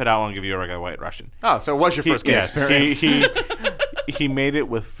 we'll dump it out and give you a regular White Russian. Oh, so it was your first gay experience. He made it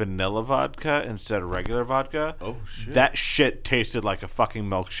with vanilla vodka instead of regular vodka. Oh, shit. That shit tasted like a fucking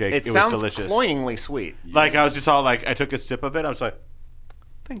milkshake. It was sounds delicious. cloyingly sweet. Like I was just all like, I took a sip of it. I was like,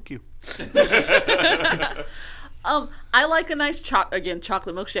 thank you. I like a nice chocolate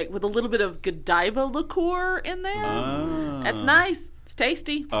milkshake with a little bit of Godiva liqueur in there. That's nice. It's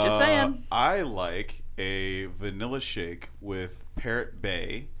tasty. Just saying. I like a vanilla shake with Parrot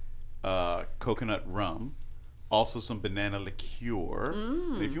Bay, coconut rum, also some banana liqueur.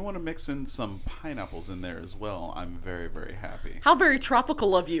 And if you want to mix in some pineapples in there as well, I'm very, very happy. How very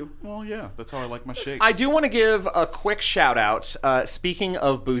tropical of you. Well, yeah, that's how I like my shakes. I do want to give a quick shout out, speaking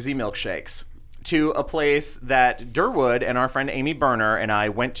of boozy milkshakes, to a place that Durwood and our friend Amy Berner and I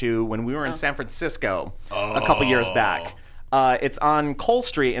went to when we were in San Francisco a couple years back. It's on Cole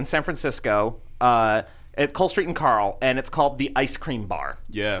Street in San Francisco. It's Cole Street and Carl, and it's called the Ice Cream Bar.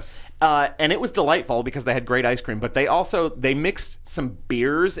 Yes. And it was delightful because they had great ice cream, but they mixed some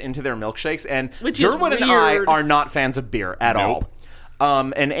beers into their milkshakes, and Which is Durwood and I weird. are not fans of beer at all.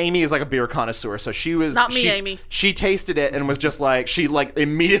 And Amy is like a beer connoisseur, so she was Not me, Amy. She tasted it and was just like, she like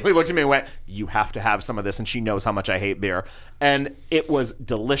immediately looked at me and went, "You have to have some of this," and she knows how much I hate beer. And it was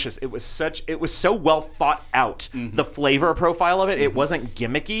delicious. It was so well thought out. The flavor profile of it, it wasn't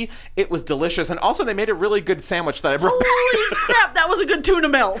gimmicky. It was delicious, and also they made a really good sandwich that I brought back. Holy crap, that was a good tuna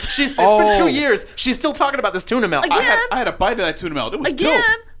melt. It's been 2 years. She's still talking about this tuna melt. Again? I had a bite of that tuna melt. It was Again,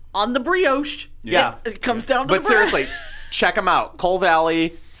 dope. on the brioche. Yeah. It comes down to But the bread. seriously, check them out. Cole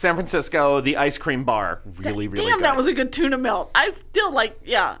Valley, San Francisco, the Ice Cream Bar. Really, really Damn, good. that was a good tuna melt. I still I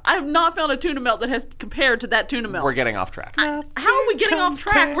have not found a tuna melt that has compared to that tuna melt. We're getting off track. How are we getting off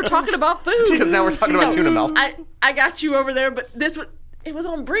track? We're talking about food. Because now we're talking about tuna melts. I got you over there, but it was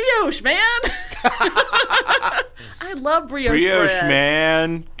on brioche, man. I love brioche bread.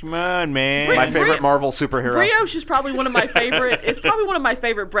 man. Come on, man. My favorite Marvel superhero. Brioche is probably one of my favorite. It's probably one of my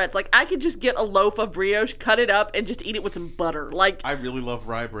favorite breads. Like I could just get a loaf of brioche, cut it up, and just eat it with some butter. Like, I really love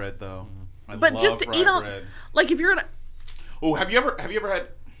rye bread, though. but just to eat on, bread. like if you're in. Oh, have you ever had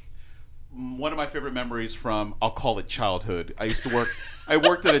one of my favorite memories from, I'll call it childhood. I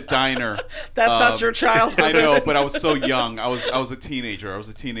worked at a diner. That's not your childhood. I know, but I was so young. I was a teenager. I was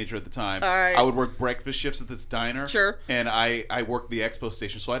a teenager at the time. All right. I would work breakfast shifts at this diner. Sure. And I worked the expo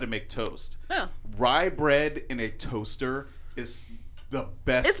station, so I had to make toast. Yeah. Rye bread in a toaster is the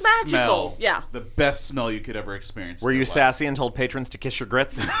best It's magical. smell. Yeah. The best smell you could ever experience. Were in you your life. sassy and told patrons to kiss your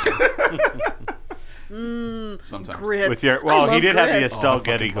grits? Sometimes. Grits. With your I he love did have the grits. Estelle I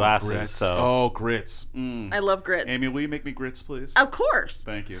fucking Getty love glasses. grits. So Oh, grits. I love grits. Amy, will you make me grits, please? Of course.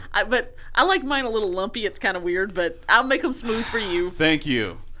 Thank you. But I like mine a little lumpy. It's kind of weird, but I'll make them smooth for you. Thank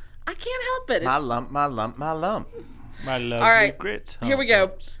you. I can't help it. My lump, my lump, my lump. my lovely All right. grits. Here we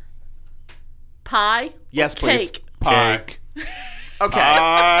go. Pie. Yes, or please. Cake. Pie. Okay.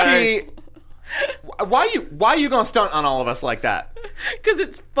 Pie. See, why you gonna stunt on all of us like that? Because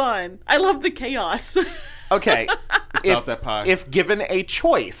it's fun. I love the chaos. Okay. About that pie. If given a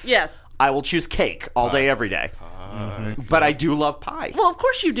choice, Yes. I will choose cake all day, every day. But I do love pie. Well, of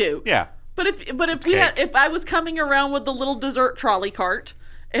course you do. Yeah. But if I was coming around with the little dessert trolley cart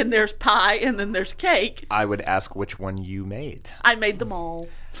and there's pie and then there's cake, I would ask which one you made. I made them all.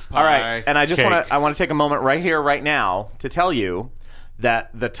 All right, and I just Cake. want to take a moment right here, right now, to tell you that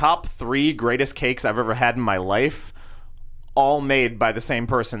the top 3 greatest cakes I've ever had in my life, all made by the same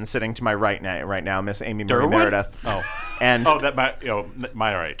person sitting to my right now, Miss Amy Marie Durwood? Meredith. Oh. And that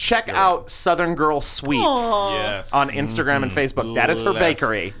my right. check out Southern Girl Sweets Aw. Yes. on Instagram and Facebook. That is her Bless.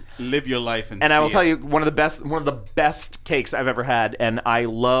 bakery. Live your life and And see I will tell it. you, one of the best cakes I've ever had, and I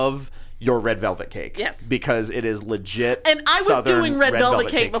love your red velvet cake. Yes. Because it is legit. And I was Southern doing red velvet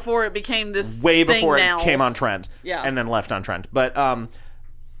cake before it became this way thing before now. it came on trend. Yeah. And then left on trend. But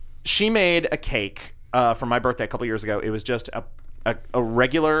she made a cake for my birthday a couple years ago. It was just a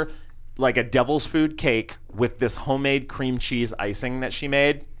regular, like a devil's food cake with this homemade cream cheese icing that she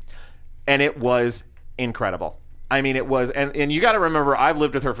made. And it was incredible. I mean, it was, and you got to remember, I've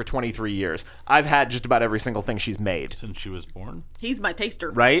lived with her for 23 years. I've had just about every single thing she's made, Since she was born. He's my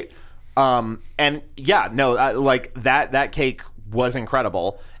taster. right? And yeah, no, like that cake was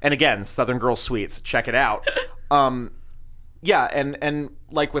incredible. And again, Southern Girl Sweets, check it out. Yeah, and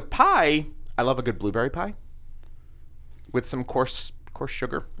like with pie, I love a good blueberry pie with some coarse course,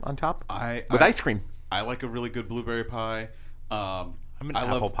 sugar on top I with ice cream. I like a really good blueberry pie. I'm an I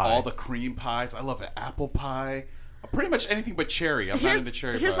apple love pie. all the cream pies. I love an apple pie. Pretty much anything but cherry. I'm not Here's- into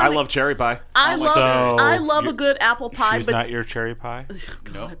cherry here's pie. I love cherry pie. I like love cherries. I love a You- good apple pie, She's but not your cherry pie.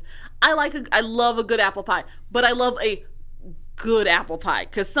 No. I love a good apple pie, but I love a good apple pie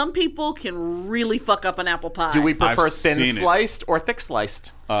because some people can really fuck up an apple pie. Do we prefer I've thin seen it. sliced or thick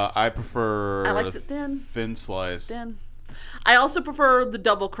sliced? I prefer I like the thin. thin slice. Then I also prefer the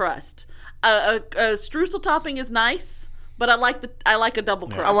double crust. A streusel topping is nice, but I like a double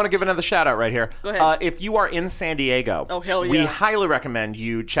crust. I want to give another shout out right here. Go ahead. If you are in San Diego, Oh, hell we yeah. highly recommend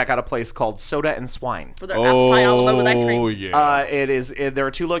you check out a place called Soda and Swine. for their apple pie all over with ice cream. Oh yeah. There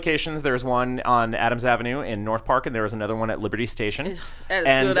are 2 locations. There's one on Adams Avenue in North Park, and there is another one at Liberty Station. That is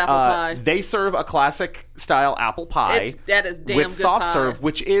and good apple pie. They serve a classic style apple pie That is damn with good soft pie. serve,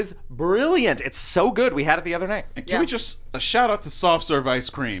 which is brilliant. It's so good. We had it the other night. And can we yeah. just a shout out to soft serve ice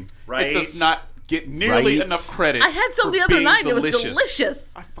cream? Right. It does not get nearly Right. enough credit. I had some for the other being night. It was delicious.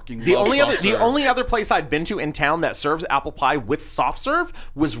 delicious. I fucking The love only soft serve. other place I'd been to in town that serves apple pie with soft serve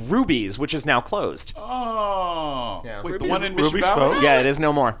was Ruby's, which is now closed. Oh. Yeah. Wait, the Ruby's- one in Mission Ruby's Valley? closed? Yeah, it is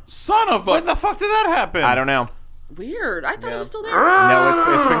no more. Son of a. When the fuck did that happen? I don't know. Weird. I thought it was still there. No,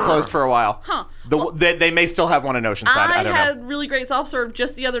 it's been closed for a while. Huh. They may still have one in Oceanside. I don't know. had really great soft serve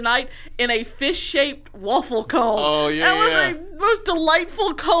just the other night in a fish-shaped waffle cone. Oh, yeah, that was yeah. the most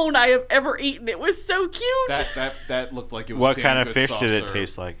delightful cone I have ever eaten. It was so cute. That looked like it was What damn kind of good fish soft did it serve.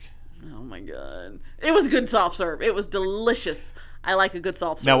 taste like? Oh my god, it was good soft serve. It was delicious. I like a good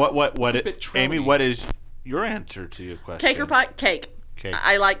soft serve. Now, what It's a it, bit Amy? troty. What is your answer to your question? Cake or pie? Cake. Cake.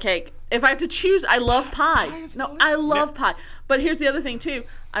 I like cake. If I have to choose, I love pie. is No, delicious. I love pie. But here's the other thing too.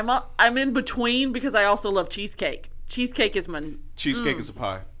 I'm in between because I also love cheesecake. Cheesecake is my. Cheesecake is a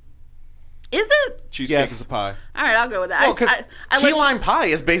pie. Is it? Cheesecake Yes. is a pie. All right, I'll go with that. Well, because I key let you- lime pie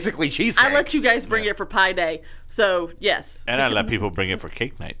is basically cheesecake. I let you guys bring it for Pie Day, so yes. And I let people bring it for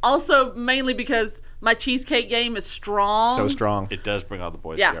cake night. Also, mainly because my cheesecake game is strong. so strong. It does bring all the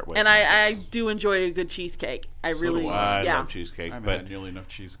boys. Yeah, together. Wait, and I do enjoy a good cheesecake. I So really, do I yeah. love cheesecake, I haven't but had nearly enough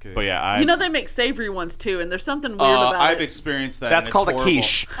cheesecake. but yeah, I You know they make savory ones too, and there's something weird about I've it. experienced that. That's and it's called a horrible.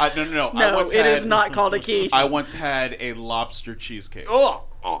 quiche. No. I No, once it is had- not called a quiche. I once had a lobster cheesecake. Oh,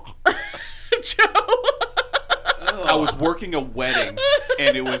 Joe. I was working a wedding,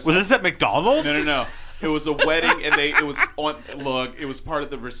 and it was was this at McDonald's? no. It was a wedding, and it was on. Look, it was part of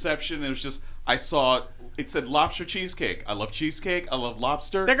the reception. It was just I saw it said lobster cheesecake. I love cheesecake. I love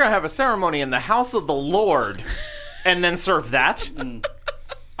lobster. they're gonna have a ceremony in the house of the Lord, and then serve that.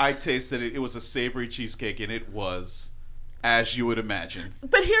 I tasted it. It was a savory cheesecake, and it was, as you would imagine,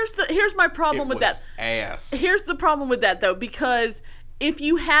 But here's my problem it with was that. ass. Here's the problem with that though, because if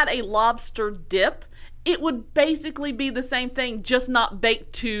you had a lobster dip, it would basically be the same thing, just not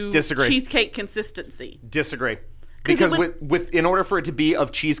baked to Disagree. cheesecake consistency. Disagree. 'Cause Because it would- with in order for it to be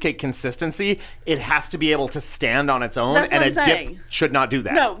of cheesecake consistency, it has to be able to stand on its own, That's and what a I'm dip saying. should not do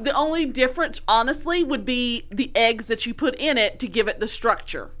that. No, the only difference, honestly, would be the eggs that you put in it to give it the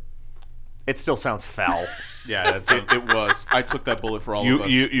structure. It still sounds foul. Yeah, that's it. It was. I took that bullet for all You of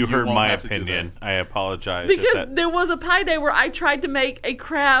us. you heard won't my have to do opinion. that. I apologize. if Because that- there was a pie day where I tried to make a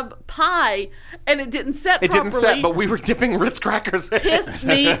crab pie and it didn't set It properly. didn't set, but we were dipping Ritz crackers in it. pissed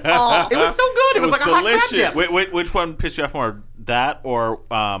me off. It was so good. It was was like a hot crab delicious. dip. which one pissed you off more? That or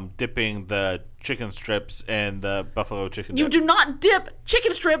dipping the chicken strips in the buffalo chicken You dip? do not dip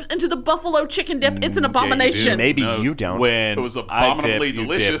chicken strips into the buffalo chicken dip. It's an abomination. Maybe No, you don't. When It was I abominably dip, you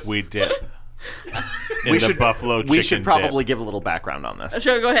delicious. Dip, we dip. In we the should buffalo chicken We should probably dip. give a little background on this.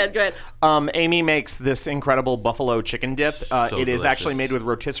 Sure, go ahead. Amy makes this incredible buffalo chicken dip. So It is actually delicious. made with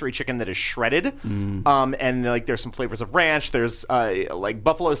rotisserie chicken that is shredded. And like there's some flavors of ranch. There's like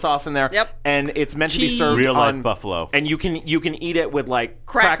buffalo sauce in there. Yep. And it's meant to be Cheese. served Real life on buffalo. And you can eat it with like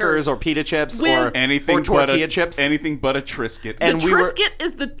Crackers. crackers or pita chips With- or Anything or tortilla but chips. Anything but a Triscuit. And The we were- Triscuit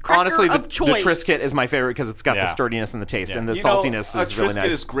is the cracker Honestly, the of choice. Triscuit is my favorite because it's got Yeah. the sturdiness and the taste, Yeah. and the You know, saltiness a is really Triscuit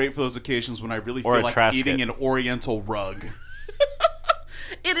nice. is great for those occasions when I really Or feel a like Trasket. eating an Oriental rug.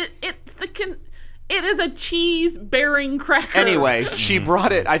 It is a cheese bearing cracker. Anyway, she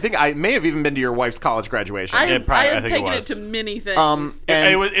brought it. I think I may have even been to your wife's college graduation. I It probably- I have think it taken it was. to many things. and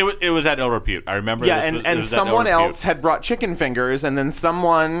It was at El Repute. I remember. yeah, this was, it and was at someone El Repute. else had brought chicken fingers, and then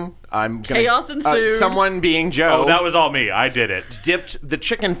someone Chaos ensued. someone being Joe Oh, that was all me. I did it. dipped the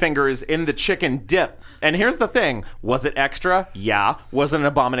chicken fingers in the chicken dip. And here's the thing: was it extra? Yeah. Was it an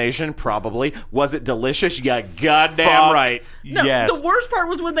abomination? Probably. Was it delicious? Yeah, goddamn Fuck right. no, Yes. the worst part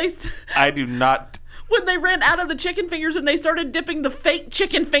was when I do not. when they ran out of the chicken fingers and they started dipping the fake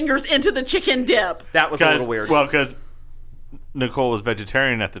chicken fingers into the chicken dip. That was a little weird. Well, because Nicole was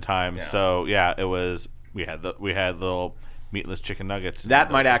vegetarian at the time, so yeah, it was. We had little meatless chicken nuggets.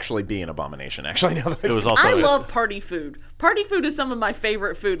 That might actually be an abomination. Actually, now that It was also. I love party food. Party food is some of my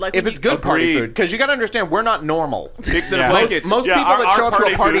favorite food. Like if when it's you- good party Agreed. food, because you got to understand we're not normal. Pigs in Yeah. a blanket. Most Yeah, people that our show up to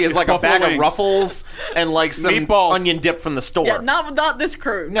party a party food is like a buffalo bag of wings. Ruffles and like some Meatballs. onion dip from the store. Yeah, not this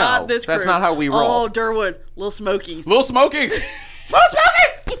crew. No, not this crew. that's not how we roll. Oh, Durwood, Little Smokies. Little Smokies. Little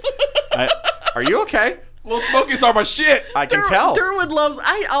Smokies! Are you okay? Little Smokies are my shit. I can tell. Durwood loves.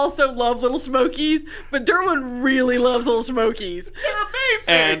 I also love Little Smokies, but Durwood really loves Little Smokies. They're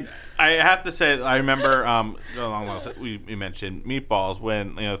amazing. And I have to say, I remember we mentioned meatballs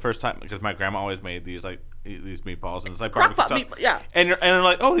when the first time, because my grandma always made these these meatballs, and it's like Crock-pot barbecue sauce. meatball, yeah. And you're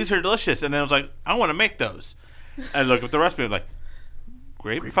like, oh, these are delicious, and then I was like, I want to make those. And I look at the recipe, I'm like,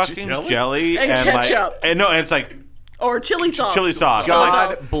 grape fucking jelly And ketchup. like, and it's like Or chili sauce. chili sauce.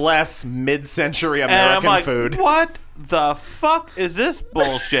 God bless mid-century And I'm American like, food. what the fuck is this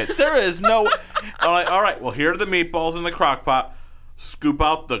bullshit? There is no. I'm like, all right, well, here are the meatballs in the crock pot. Scoop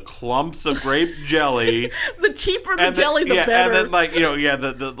out the clumps of grape jelly. The cheaper the And jelly, the better. And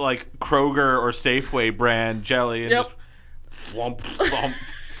then the like Kroger or Safeway brand jelly, and Yep. just flump, flump.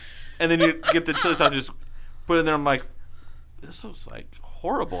 And then you get the chili sauce, and just put it in there. I'm like, this looks like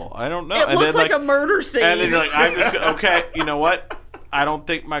horrible. I don't know. It and looks then, like a murder scene. And then you're like, I'm just okay. You know what? I don't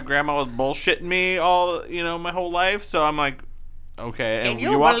think my grandma was bullshitting me all my whole life. So I'm like, okay. And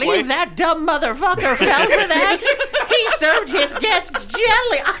You walk away. believe that dumb motherfucker fell for that? He served his guests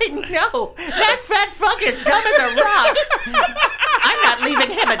jelly. I know. That fat fuck is dumb as a rock. I'm not leaving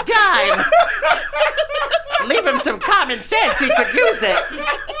him a dime. Leave him some common sense. He could use it.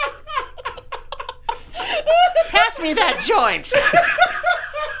 Pass me that joint.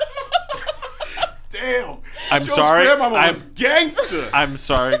 Damn. I'm Joe's sorry. grandmama was gangster. I'm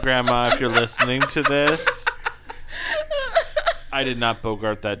sorry, Grandma, if you're listening to this. I did not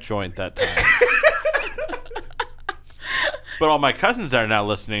bogart that joint that time. But all my cousins are now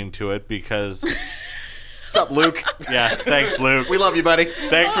listening to it because, What's up, Luke? yeah, thanks, Luke. We love you, buddy.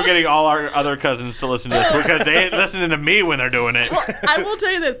 Thanks for getting all our other cousins to listen to this because they ain't listening to me when they're doing it. I will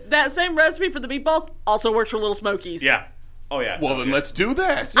tell you this: that same recipe for the meatballs also works for Little Smokies. Yeah. Oh, yeah. Well, then let's do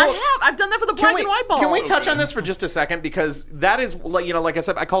that. I've done that for the black and white balls. Can we touch on this for just a second? Because that is, like I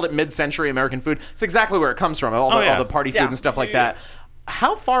said, I called it mid-century American food. It's exactly where it comes from. All the party food Yeah. and stuff like that.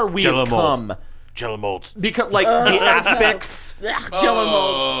 How far we Jell-O have come. mold. Jello molds. Because, like, the aspics. Ugh, Jello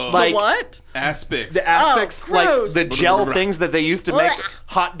molds. Like- the what? Aspics. The aspics, like gross. the gel things that they used to make. Ugh.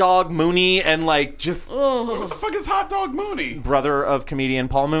 Hot Dog Mooney and, like, just What the fuck is Hot Dog Mooney? brother of comedian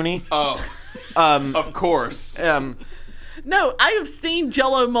Paul Mooney. Oh, of course. No, I have seen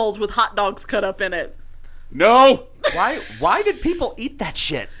Jello molds with hot dogs cut up in it. No, Why did people eat that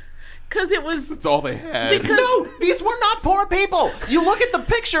shit? Because it was. that's all they had. Because No, these were not poor people. You look at the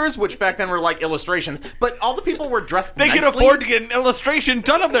pictures, which back then were like illustrations, but all the people were dressed They nicely. can afford to get an illustration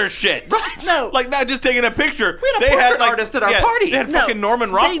done of their shit. Right. No. Like, not just taking a picture. We had a they portrait like, artist at our party. They had No, fucking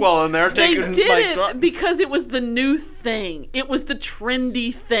Norman Rockwell in there They taking, did like, it because it was the new thing. It was the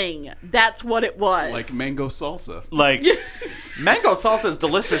trendy thing. That's what it was. Like mango salsa. like, Mango salsa is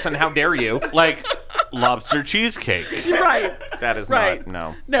delicious, and how dare you? like lobster cheesecake. right. That is Right.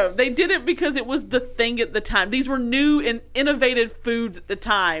 not, no. No, they did it because it was the thing at the time. These were new and innovative foods at the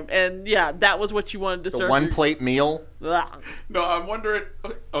time, and yeah, that was what you wanted to serve. One plate meal. Ugh. No, I'm wondering.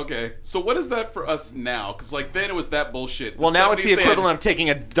 Okay, so what is that for us now? Because like then it was that bullshit. Well, now it's the 70s they had- equivalent of taking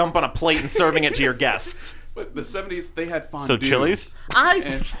a dump on a plate and serving it to your guests. But the 70s they had fondue. So Chili's? I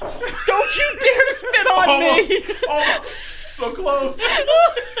And- don't you dare spit on me. Almost. So close.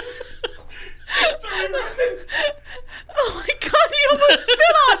 It's turning red. Oh my god, he almost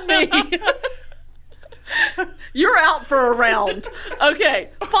spit on me. You're out for a round. Okay,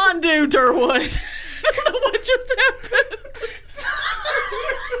 fondue, Durwood. I don't know what just happened.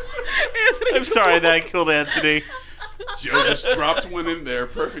 Anthony I'm just sorry that I killed Anthony. Joe just dropped one in there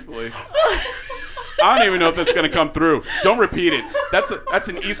perfectly. I don't even know if that's gonna come through. Don't repeat it. That's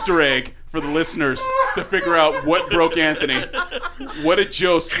an Easter egg for the listeners to figure out what broke Anthony. What did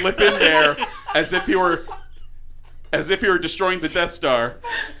Joe slip in there as if he were destroying the Death Star?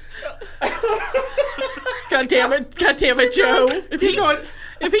 God damn it, Joe. If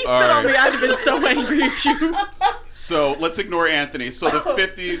he spit on me, I'd have been so angry at you. So let's ignore Anthony. So the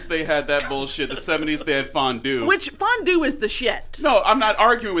 50s they had that bullshit. The 70s they had fondue. Which fondue is the shit. No, I'm not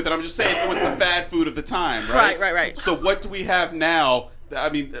arguing with it. I'm just saying it was the bad food of the time, right? Right. So what do we have now? I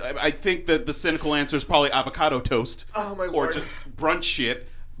mean, I think that the cynical answer is probably avocado toast. Oh, my Or Lord. just brunch shit.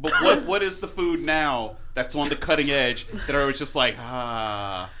 But what is the food now that's on the cutting edge that are just like,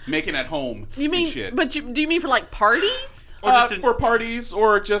 making at home You mean, and shit? do you mean for like parties? For parties,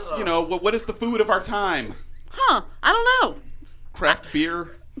 or just, what is the food of our time? Huh? I don't know. Craft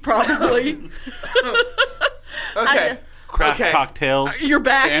beer? Probably. Okay. Craft Okay. cocktails. You're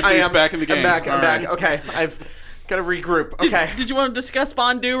back. Anthony's back in the game. I'm back. All I'm back. right. Okay. I've got to regroup. Okay. Did you want to discuss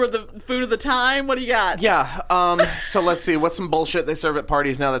fondue or the food of the time? What do you got? Yeah. So let's see. What's some bullshit they serve at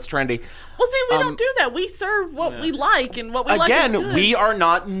parties now that's trendy? Well, see, we don't do that. We serve what we like, and what we like is Again, good. we are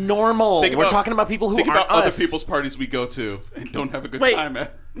not normal. Think We're about- talking about people who Think aren't about other us. people's parties we go to and don't have a good Wait. time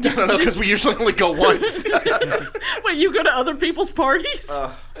at. I don't know, because we usually only go once. Wait, you go to other people's parties?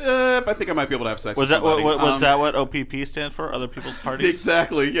 I think I might be able to have sex Was with that somebody. was that what OPP stands for? Other people's parties.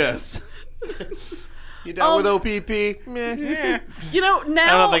 Exactly, yes. You down with OPP? Meh. You know, I don't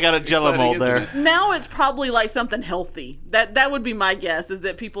now know. They got a Jello Exciting, mold isn't there. it? now it's probably like something healthy. That would be my guess, is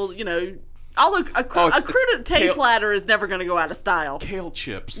that people, although a it's crudité kale- platter is never going to go out of style. Kale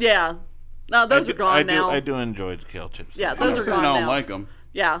chips. Yeah. No, those are gone now. I do enjoy the kale chips. Yeah, I'm those not are saying gone I don't now. like them.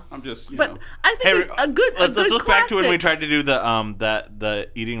 Yeah. I'm just, But I think Hey, a good let's look back to when we classic- tried to do the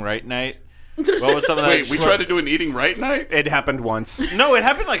eating right night. What was some of that? Wait, we tried to do an eating right night? It happened once. No, it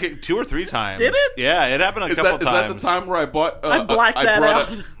happened like 2 or 3 times. Did it? Yeah, it happened a Is couple that times. the time where I bought... I blacked that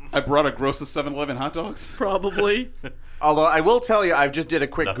out. I brought a gross of 7-Eleven hot dogs? Probably. Although I will tell you, I've just did a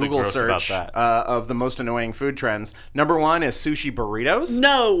quick Nothing Google gross about search that. of the most annoying food trends. Number 1 is sushi burritos.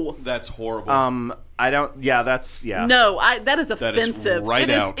 No. That's horrible. I don't. Yeah, that's yeah. No, that is That is offensive. right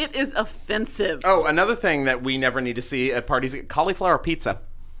out. It is offensive. Oh, another thing that we never need to see at parties: cauliflower pizza.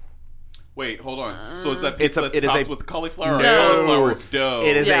 Wait, hold on. So is that It's pizza a- that's it is topped a- with cauliflower or No. cauliflower dough?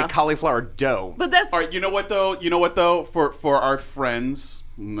 It is Yeah. a cauliflower dough. But that's All right, you know what though? For our friends,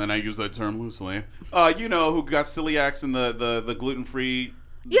 and I use that term loosely, who got celiacs and the gluten-free.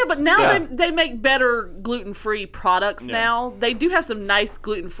 yeah, but now Yeah. they make better gluten-free products now. They do have some nice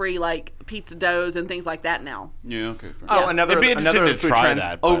gluten-free like pizza doughs and things like that now. Yeah, okay. Fair Oh, Yeah. another It'd be interesting another to food try trend: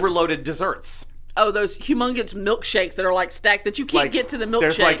 that, but- overloaded desserts. Oh, those humongous milkshakes that are like stacked that you can't get to the milkshake.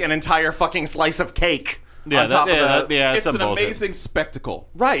 There's like an entire fucking slice of cake Yeah, on top of the. yeah, It's some an bullshit. amazing spectacle,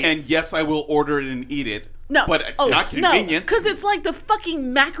 Right. And yes, I will order it and eat it. No, but it's not convenient. because it's like the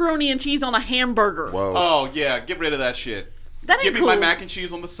fucking macaroni and cheese on a hamburger. Whoa. Oh yeah, get rid of that shit. That ain't Give me cool. my mac and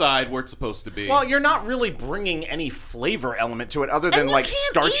cheese on the side where it's supposed to be. Well, you're not really bringing any flavor element to it other than you like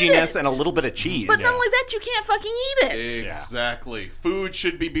can't eat starchiness it. and a little bit of cheese. But not only that, you can't fucking eat it. exactly. Food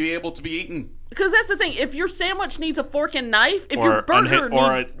should be able to be eaten. Because that's the thing. If your sandwich needs a fork and knife, if Or your burger unhi-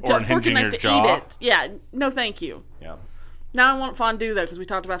 or- needs or a fork unhinging and knife to your jaw. eat it, yeah, no, thank you. Yeah. Now I want fondue though, because we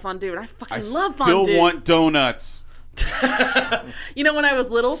talked about fondue, and I fucking I love still fondue. want donuts. You know, when I was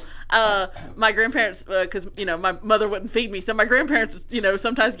little, my grandparents, because my mother wouldn't feed me, so my grandparents,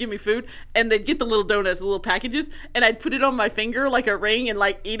 sometimes give me food, and they'd get the little donuts, the little packages, and I'd put it on my finger like a ring and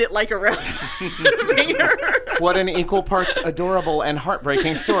like eat it like a round finger. What an equal parts adorable and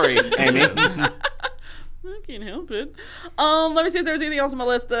heartbreaking story, Amy. I can't help it. Let me see if there's anything else on my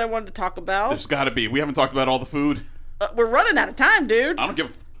list that I wanted to talk about. There's got to be. We haven't talked about all the food. We're running out of time, dude. I don't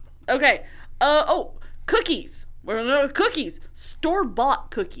give. Okay. Cookies. We're gonna cookies. Store-bought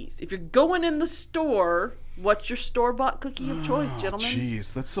cookies. If you're going in the store, what's your store-bought cookie of choice, gentlemen?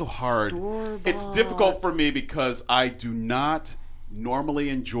 Jeez, that's so hard. Store-bought. It's difficult for me because I do not normally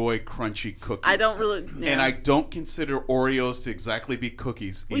enjoy crunchy cookies. I don't really. Yeah. And I don't consider Oreos to exactly be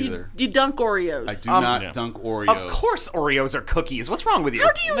cookies Well, either. you dunk Oreos. I do not Yeah. dunk Oreos. Of course, Oreos are cookies. What's wrong with you?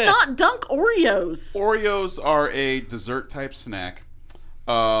 How do you not dunk Oreos? Oreos are a dessert type snack.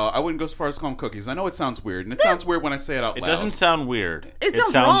 I wouldn't go as far as to call them cookies. I know it sounds weird, and it sounds weird when I say it out It loud. doesn't sound weird. It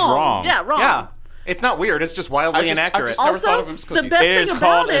sounds wrong. Yeah, wrong. Yeah. It's not weird. It's just wildly I inaccurate. just never Also, thought of them as the cookies. best It thing is about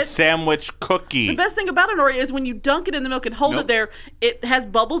called a it. sandwich cookie. The best thing about an Oreo is when you dunk it in the milk and hold Nope. it there, it has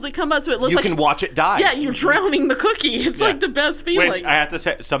bubbles that come up, so it looks you like can watch it die. Yeah, you're drowning the cookie. It's Yeah. like the best feeling. Which I have to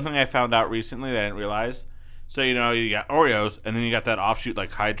say, something I found out recently that I didn't realize. So you got Oreos, and then you got that offshoot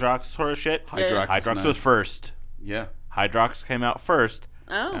like Hydrox sort of shit. Hydrox is Hydrox nice. was first. Yeah. Hydrox came out first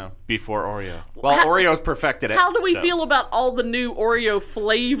oh. before Oreo. Well, How- Oreos perfected it. How do we So- feel about all the new Oreo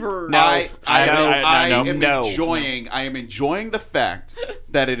flavors? No. I no. am enjoying the fact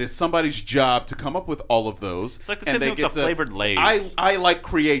that it is somebody's job to come up with all of those. It's like the same thing with the flavored Lay's. I like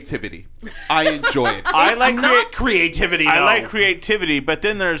creativity. I enjoy it. I like not creativity, I though. like creativity, but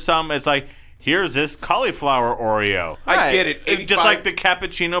then there's some. It's like here's this cauliflower Oreo. I get it. It's just like the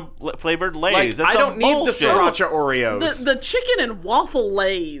cappuccino flavored Lay's. Like, That's I don't need the bullshit. sriracha Oreos. The chicken and waffle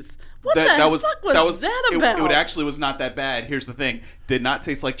Lays. What the fuck was that about? It actually was not that bad. Here's the thing: did not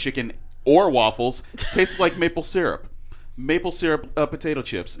taste like chicken or waffles. Tasted like maple syrup. Maple syrup potato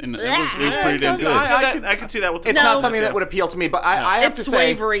chips, and it was pretty damn good. I can see that with the It's No. not something that would appeal to me, but I have It's to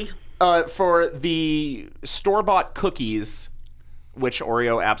say, swavery. for the store-bought cookies, which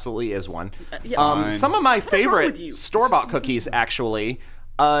Oreo absolutely is one. Fine. Some of my wrong favorite with you? store-bought cookies actually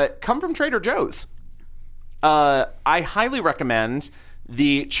come from Trader Joe's. I highly recommend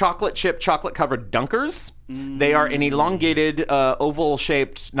the chocolate chip, chocolate covered Dunkers. They are an elongated, oval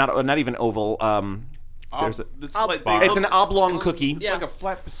shaped, not even oval. There's a, It's it's an oblong cookie. It's like a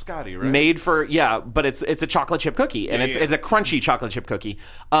flat biscotti, right? Made for but it's a chocolate chip cookie, and it's a crunchy chocolate chip cookie.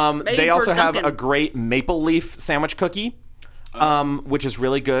 They for also have Dunkin'. a great maple leaf sandwich cookie, which is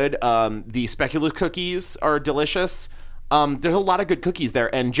really good. The speculoos cookies are delicious. There's a lot of good cookies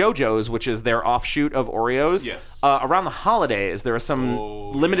there, and JoJo's, which is their offshoot of Oreos. Yes. Around the holidays, there are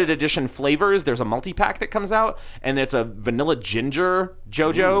some limited edition flavors. There's a multi-pack that comes out, and it's a vanilla ginger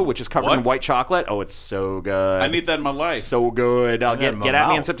JoJo, which is covered in What? white chocolate. Oh, it's so good. I need that in my life. So good. I'll in my get at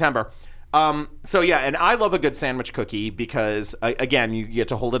me in mouth. September. So yeah, and I love a good sandwich cookie because again, you get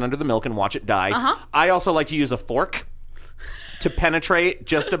to hold it under the milk and watch it die. I also like to use a fork to penetrate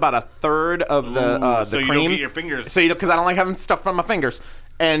just about a third of the so you cream. don't get your fingers. So because I don't like having stuff on my fingers,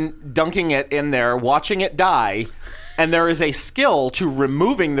 and dunking it in there, watching it die. And there is a skill to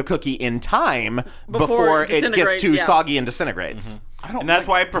removing the cookie in time before it it gets too disintegrates, yeah. soggy and disintegrates. I don't And that's like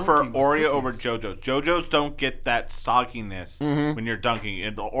why I prefer dunking Oreo cookies. over JoJo's. JoJo's don't get that sogginess when you're dunking.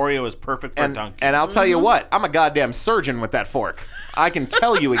 And the Oreo is perfect for dunking. And I'll tell you what, I'm a goddamn surgeon with that fork. I can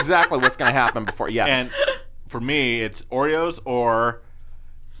tell you exactly what's going to happen before. Yeah. And for me, it's Oreos or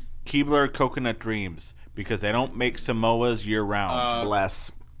Keebler Coconut Dreams because they don't make Samoas year round.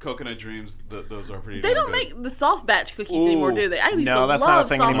 Bless. Coconut Dreams, those are pretty. They damn don't good. make the soft batch cookies anymore, do they? I used No, to that's not a love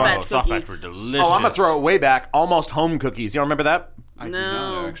thing soft anymore. batch Soft cookies. Batch were delicious. Oh, I'm gonna throw it way back. Almost home cookies. You don't remember that? I do No,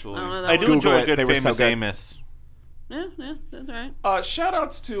 not actually. I don't know that I one. do Google enjoy it. a good They were Famous so good. Amos. Yeah, that's right. Shout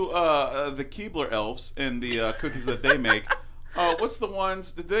outs to the Keebler elves and the cookies that they make. What's the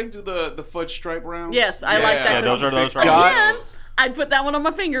ones? Did they do the fudge stripe rounds? Yes, I like that Yeah, those are those. Big Right. fan of Again, those. I'd put that one on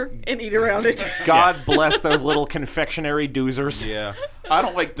my finger and eat around it. God bless those little confectionery doozers. Yeah, I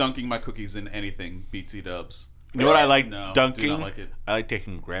don't like dunking my cookies in anything. BT Dubs. You know what I like No, do dunking? not like it. I like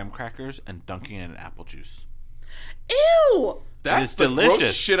taking graham crackers and dunking in apple juice. Ew! That's is the delicious.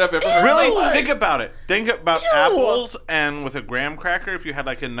 grossest shit I've ever heard. in my Really? life. Think about it. Think about Ew. apples and with a graham cracker. If you had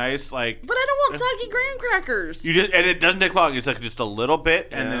like a nice like, But I don't want soggy graham crackers. you just and it doesn't take long. It's like just a little bit,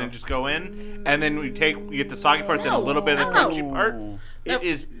 and then Yeah. it just go in, and then you get the soggy part, then a little bit of the No. crunchy part. It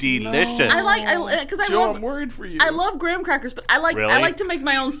is delicious. because I Joe, love I'm worried for you. I love graham crackers, but I Really? like to make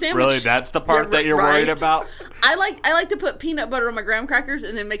my own sandwich. Really, that's the part Yeah, that you're right. worried about. I like to put peanut butter on my graham crackers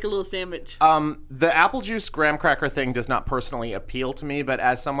and then make a little sandwich. The apple juice graham cracker thing does not personally appeal to me, but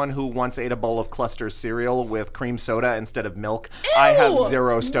as someone who once ate a bowl of Cluster's cereal with cream soda instead of milk, I have Ew.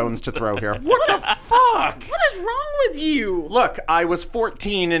 0 stones to throw here. What the fuck? What is wrong with you? Look, I was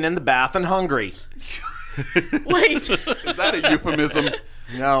 14 and in the bath and hungry. Wait, Is that a euphemism?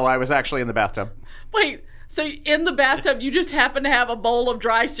 No, I was actually in the bathtub. wait. So in the bathtub, you just happen to have a bowl of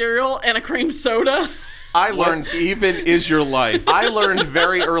dry cereal and a cream soda? I What learned even is your life? I learned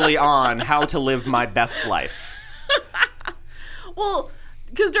very early on how to live my best life. Well,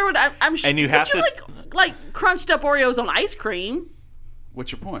 because Derwin, I'm sure. And you have to- like crunched up Oreos on ice cream.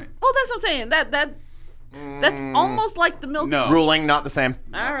 What's your point? Well, that's what I'm saying. That's almost like the milk. No. Ruling, not the same.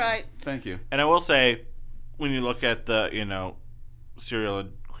 All right. Thank you. And I will say, when you look at the cereal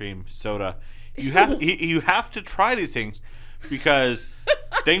and cream soda, you have to try these things because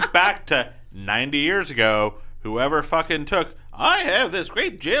think back to 90 years ago. Whoever fucking took, I have this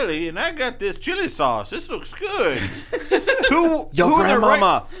grape jelly and I got this chili sauce. This looks good. who Yo, who in their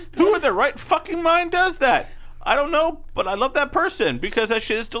grandmama. who in their right fucking mind does that? I don't know, but I love that person because that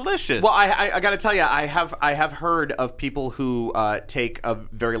shit is delicious. Well, I got to tell you, I have heard of people who take a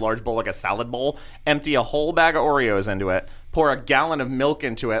very large bowl, like a salad bowl, empty a whole bag of Oreos into it, pour a gallon of milk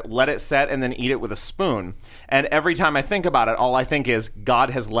into it, let it set, and then eat it with a spoon. And every time I think about it, all I think is, God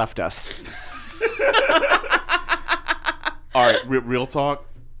has left us. All right, real talk.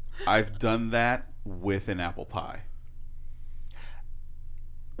 I've done that with an apple pie.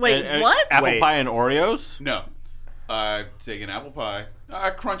 Wait, what? Apple Wait. pie and Oreos? No, I take an apple pie, I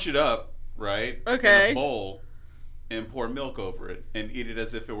crunch it up, right? Okay. In a bowl, and pour milk over it, and eat it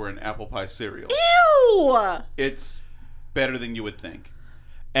as if it were an apple pie cereal. Ew! It's better than you would think.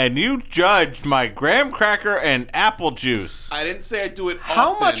 And you judged my graham cracker and apple juice. I didn't say I do it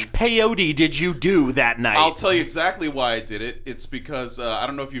How often. much peyote did you do that night? I'll tell you exactly why I did it. It's because I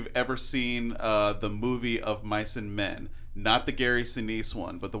don't know if you've ever seen the movie of Mice and Men. Not the Gary Sinise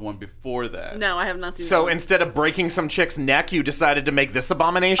one, but the one before that. No, I have not seen So that. instead of breaking some chick's neck, you decided to make this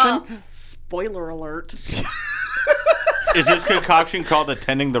abomination? Spoiler alert. Is this concoction called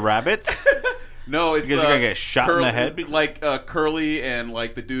attending the rabbits? No, it's Because you're gonna get shot in the head? like Curly and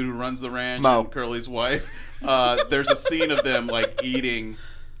like the dude who runs the ranch Mo. and Curly's wife. There's a scene of them like eating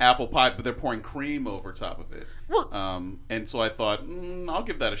apple pie, but they're pouring cream over top of it. Well- And so I thought, I'll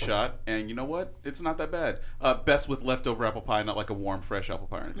give that a shot. And you know what? It's not that bad. Best with leftover apple pie, not like a warm, fresh apple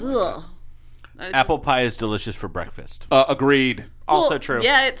pie or anything like Ugh. Apple pie is delicious for breakfast. that. Agreed. Also Well, true.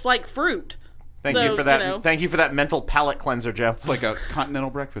 Yeah, it's like fruit. Thank So, you for that. you know. Thank you for that mental palate cleanser, Joe. It's like a continental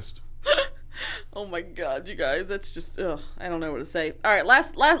breakfast. Oh my god, you guys, that's just I don't know what to say. All right,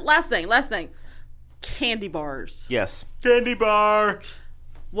 last thing. Candy bars. Yes. Candy bar.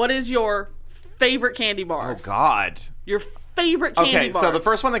 What is your favorite candy bar? Oh God. Your favorite candy Okay, bar. so the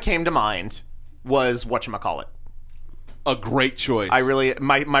first one that came to mind was whatchamacallit. A great choice. I really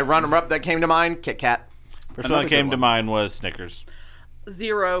my runner-up that came to mind, Kit Kat. First Another one that came good to one. mind was Snickers.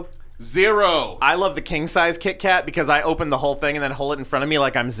 0. 0. I love the king size Kit Kat because I open the whole thing and then hold it in front of me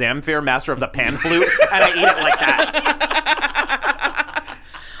like I'm Zamfir, master of the pan flute, and I eat it like that.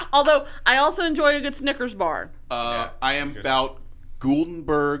 Although I also enjoy a good Snickers bar. I am about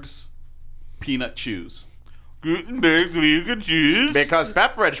Guldenberg's peanut chews. Gutenberg, you can choose. Because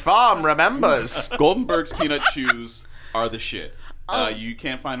Pepperidge Farm remembers. Goldenberg's peanut chews are the shit. Oh. You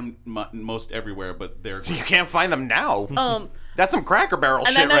can't find them most everywhere, but they're You can't find them now. Um, That's some Cracker Barrel and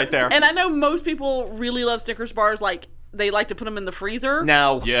shit I know, right there. And I know most people really love Snickers bars. Like they like to put them in the freezer.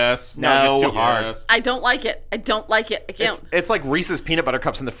 No. yes. No. it's too hard. Yes. I don't like it. I don't like it. I can't. It's like Reese's peanut butter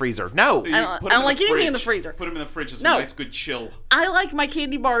cups in the freezer. No. You don't- put I 'em don't like anything in the fridge. freezer. Put them in the fridge. It's No. a nice, good chill. I like my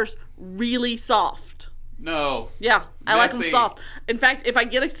candy bars really soft. No. Yeah, I like them Messy. soft. In fact, if I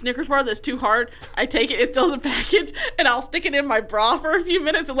get a Snickers bar that's too hard, I take it, it's still in the package, and I'll stick it in my bra for a few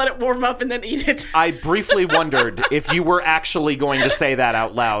minutes and let it warm up and then eat it. I briefly wondered if you were actually going to say that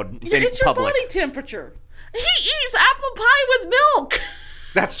out loud in It's your public. body temperature. He eats apple pie with milk.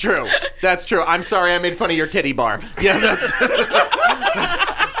 That's true. That's true. I'm sorry I made fun of your titty bar. Yeah, that's...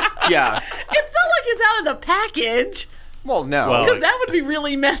 yeah. It's not like it's out of the package, Well, no. Well, because that would be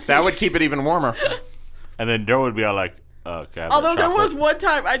really messy. that would keep it even warmer. And then Joe would be all like, okay. Although there was one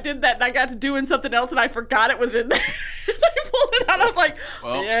time I did that and I got to doing something else and I forgot it was in there. And I pulled it out. I was like,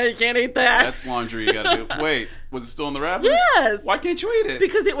 Well, yeah, you can't eat that. That's laundry you gotta do. Wait, was it still in the wrapper? Yes. Why can't you eat it?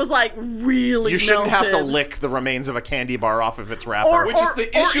 Because it was like really You shouldn't have to melted. lick the remains of a candy bar off of its wrapper. Or- Which is the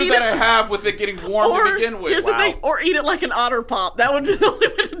or issue eat that it- I have with it getting warm Or to begin with. here's the thing, or eat it like an Otter Pop. That would be the only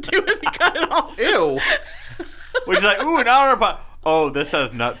way to do it and cut it off. Ew. Which is like, ooh, an Otter Pop. Oh, this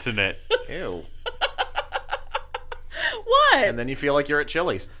has nuts in it. Ew. What? And then you feel like you're at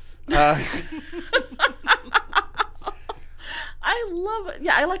Chili's. I love it.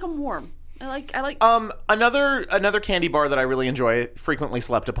 Yeah, I like them warm. I like. Another candy bar that I really enjoy, frequently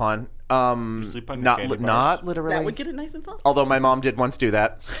slept upon. sleep on your Not candy bars? not literally. that would get it nice and soft. Although my mom did once do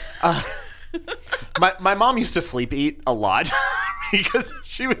that. My mom used to sleep eat a lot because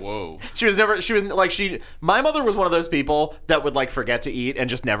she was Whoa. my mother was one of those people that would like forget to eat and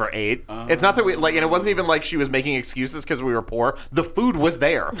just never ate. It's not that we like, and it wasn't even like she was making excuses because we were poor. The food was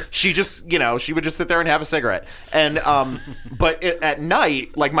there. She just, she would just sit there and have a cigarette. And but at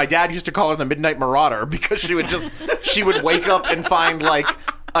night, like my dad used to call her the Midnight Marauder because she would wake up and find like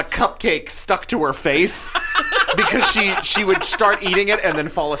a cupcake stuck to her face because she would start eating it and then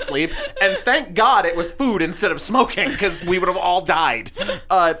fall asleep. And thank God it was food instead of smoking because we would have all died.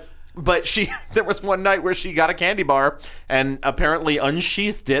 But there was one night where she got a candy bar and apparently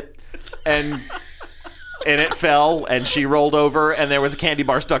unsheathed it and it fell and she rolled over and there was a candy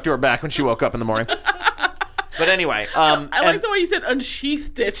bar stuck to her back when she woke up in the morning. But anyway, I like the way you said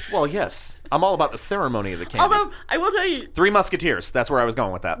unsheathed it. well, yes, I'm all about the ceremony of the candy. Although I will tell you, Three Musketeers. That's where I was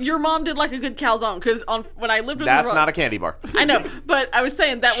going with that. your mom did like a good calzone because when I lived with That's her, not a candy bar. I know, but I was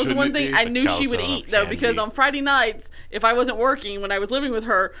saying that was Shouldn't one it thing be? I A knew she would calzone eat of though, because candy. on Friday nights, if I wasn't working when I was living with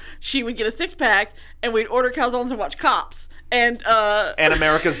her, she would get a 6-pack and we'd order calzones and watch Cops and And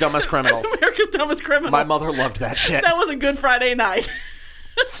America's Dumbest Criminals. America's Dumbest Criminals. My mother loved that shit. That was a good Friday night.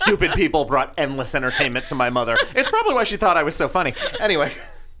 Stupid people brought endless entertainment to my mother. It's probably why she thought I was so funny. Anyway,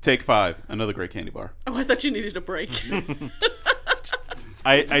 Take 5. Another great candy bar. Oh, I thought you needed a break.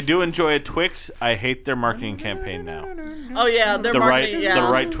 I do enjoy a Twix. I hate their marketing campaign now. Oh yeah, they're The marketing. right, Yeah.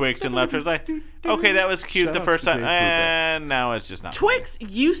 the right Twix and left. It's like, okay, that was cute Shout the outs first to time, Dave Brubeck. and now it's just not. Twix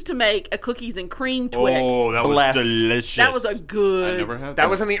used to make a cookies and cream Twix. Oh, that was Bless. delicious. that was a I good. never had that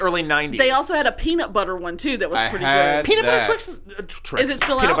was in the early 90s. They also had a peanut butter one too that was I pretty had- good. Peanut Butter that. Twix Is it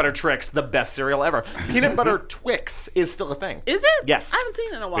still Peanut out? Butter Trix, the best cereal ever. Peanut Butter Twix is still a thing. Is it? Yes. I haven't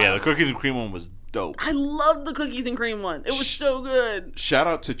seen it in a while. Yeah, the cookies and cream one was dope. I loved the cookies and cream one. It was so good. Shout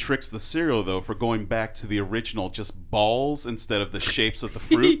out to Trix the cereal though for going back to the original, just balls instead of the shapes of the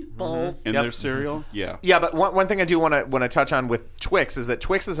fruit Balls. in Yep. their cereal. Yeah. Yeah, but one thing I do want to touch on with Twix is that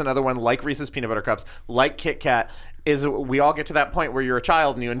Twix is another one, like Reese's Peanut Butter Cups, like Kit Kat, is we all get to that point where you're a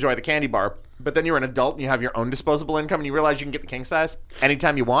child and you enjoy the candy bar, but then you're an adult and you have your own disposable income and you realize you can get the king size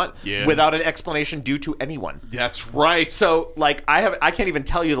anytime you want Yeah. without an explanation due to anyone. That's right. So, like, I can't even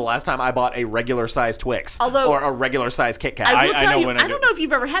tell you the last time I bought a regular size Twix Although- or a regular size Kit Kat. I will I tell know you, when I I don't do. know if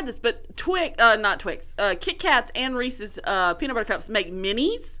you've ever had this, but Kit Kats and Reese's peanut butter cups make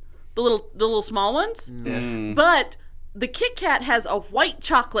minis, the little small ones. But the Kit Kat has a white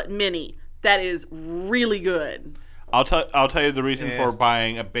chocolate mini that is really good. I'll tell you the reason for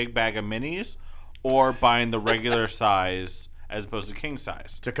buying a big bag of minis or buying the regular size as opposed to king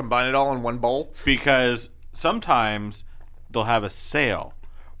size. To combine it all in one bowl. Because sometimes they'll have a sale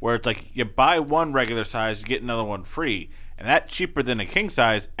where it's like you buy one regular size, you get another one free. And that's cheaper than a king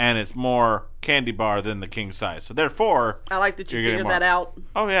size, and it's more candy bar than the king size. So therefore, I like that you you're getting figured that more. out.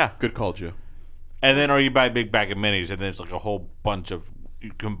 Oh yeah. Good call, Joe. And then or you buy a big bag of minis, and then it's like a whole bunch of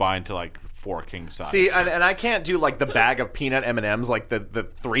you combine to like 4 king size. See, and I can't do like the bag of peanut M&Ms, like the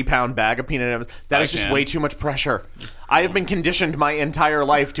 3-pound bag of peanut M&Ms. That is just can. way too much pressure. I have been conditioned my entire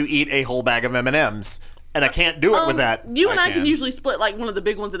life to eat a whole bag of M&Ms, and I can't do it with that. You and I I can can. usually split like one of the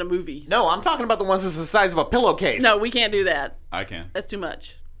big ones in a movie. No, I'm talking about the ones that's the size of a pillowcase. No, we can't do that. I can. That's too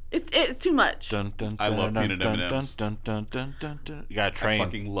much. It's too much. Dun, dun, I love dun, peanut dun, M&Ms. dun, dun, dun, dun, dun. You gotta I train.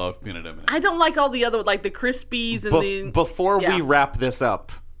 fucking love peanut M&Ms. I don't like all the other like the Crispies and the. Before Yeah. we wrap this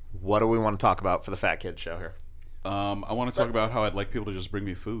up, what do we want to talk about for the Fat Kid Show here? I want to talk about how I'd like people to just bring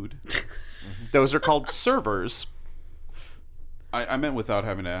me food. Those are called servers. I meant without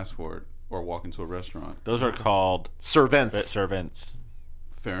having to ask for it or walk into a restaurant. Those are called Servants. servants.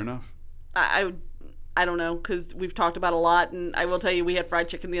 Fair enough. I don't know, because we've talked about a lot, and I will tell you, we had fried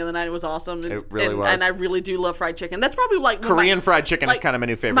chicken the other night. It was awesome. And, It really was. And I really do love fried chicken. That's probably like Korean fried chicken is kind of my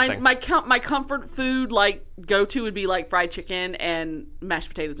new favorite thing. My comfort food, like, go-to would be, like, fried chicken and mashed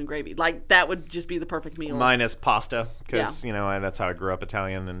potatoes and gravy. Like, that would just be the perfect meal. Minus pasta, because, Yeah. you know, that's how I grew up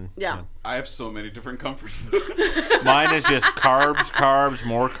Italian. And Yeah. you know. I have so many different comfort foods. Mine is just carbs,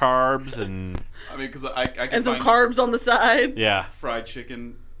 more carbs, and I mean, because I can And some find carbs on the side. yeah. fried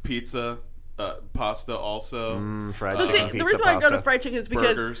chicken, pizza, pasta also. Fried But chicken, see, the pizza, reason why I go to pasta. fried chicken is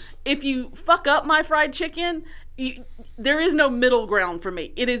because Burgers. if you fuck up my fried chicken, there is no middle ground for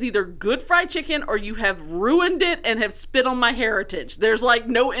me. It is either good fried chicken or you have ruined it and have spit on my heritage. There's like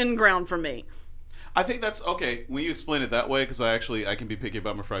no end ground for me. I think that's okay when you explain it that way, because I can be picky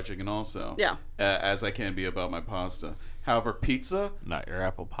about my fried chicken also. Yeah. As I can be about my pasta. However, pizza, Not your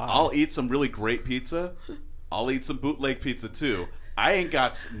apple pie. I'll eat some really great pizza. I'll eat some bootleg pizza too. I ain't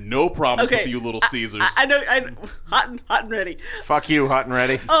got no problems Okay, with you, Little Caesars. I know, hot and ready. Fuck you, hot and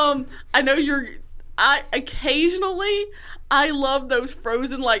ready. I know occasionally I love those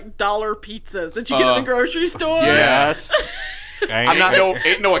frozen like dollar pizzas that you get at the grocery store. Yes. I'm not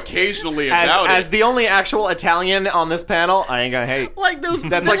ain't no occasionally about as it. the only actual Italian on this panel, I ain't gonna hate. Like those.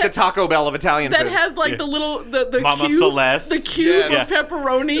 That's like the Taco Bell of Italian that food. has like the little the Mama cube, Celeste. the cube Yes. of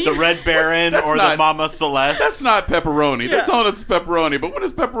pepperoni. the Red Baron That's or not- the Mama Celeste. That's not pepperoni. Yeah. They're telling us it's pepperoni, but when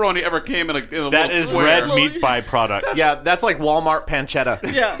has pepperoni ever came in a that little is square? red meat byproduct. Yeah, that's like Walmart pancetta.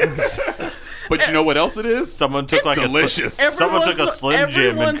 Yeah. But you know what else it is? Someone took like delicious. a someone took a Slim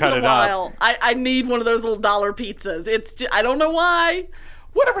Jim and cut it up. I need one of those little dollar pizzas. It's just, I don't know why.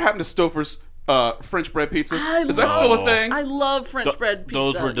 Whatever happened to Stouffer's French bread pizza? I Is that still a love- thing? I love French bread pizza.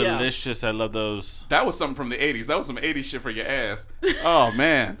 Those were yeah. delicious. I love those. That was something from the 80s. That was some 80s shit for your ass. Oh,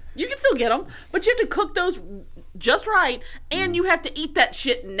 man. You can still get them, but you have to cook those just right, and you have to eat that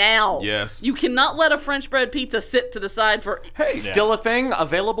shit now. Yes. You cannot let a French bread pizza sit to the side for. Hey, Still a thing,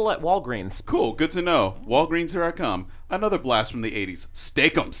 available at Walgreens. cool. Good to know. Walgreens, here I come. Another blast from the 80s.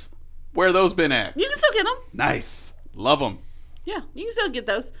 Steakums. Where have those been at? You can still get them. Nice. Love them. Yeah, you can still get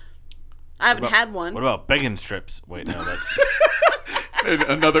those. I haven't had one. What about bacon strips? Wait, no, that's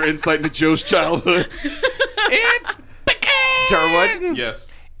Another insight into Joe's childhood. It's Durwood, Yes.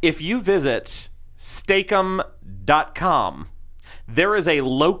 if you visit Steakum.com, there is a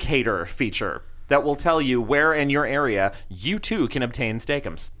locator feature that will tell you where in your area you too can obtain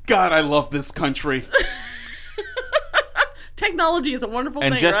Steakums. God, I love this country. Technology is a wonderful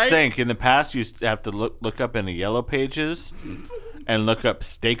and thing, just right? think, in the past, you used to have to look up in the yellow pages and look up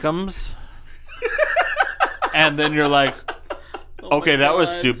Steakums, and then you're like, okay, that was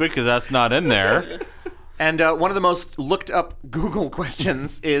God. stupid because that's not in there. And one of the most looked up Google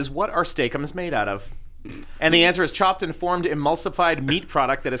questions is, what are Steakums made out of? And the answer is chopped and formed emulsified meat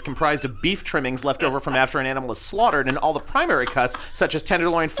product that is comprised of beef trimmings left over from after an animal is slaughtered, and all the primary cuts, such as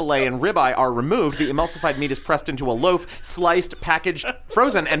tenderloin, fillet, and ribeye, are removed. The emulsified meat is pressed into a loaf, sliced, packaged,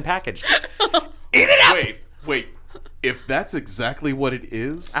 frozen, and packaged. Eat it up! Wait. If that's exactly what it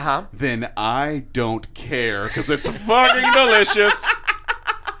is, Uh-huh. then I don't care because it's fucking delicious.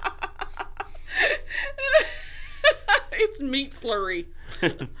 It's meat slurry.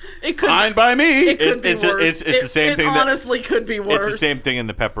 It could Fine by me. It could be It's worse. the same thing It that- honestly could be worse. It's the same thing in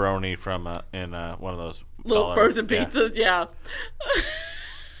the pepperoni from in one of those Little dollar- frozen yeah. pizzas, yeah.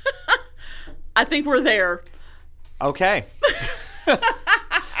 I think we're there. Okay.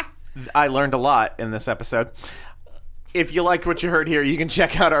 I learned a lot in this episode. If you liked what you heard here, you can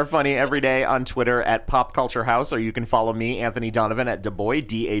check out our funny every day on Twitter at Pop Culture House, or you can follow me, Anthony Donovan, at Daboy,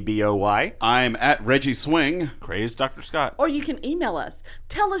 Daboy. I'm at Reggie Swing. Crazed Dr. Scott. Or you can email us.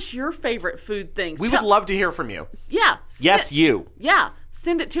 Tell us your favorite food things. We would love to hear from you. Yeah. Yes, you. Yeah.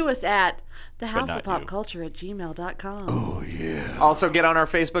 Send it to us at not thehouseofpopculture@gmail.com. Also, get on our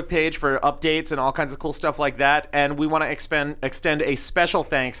Facebook page for updates and all kinds of cool stuff like that. And we want to extend a special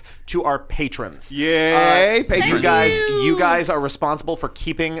thanks to our patrons. Yay, patrons. You guys are responsible for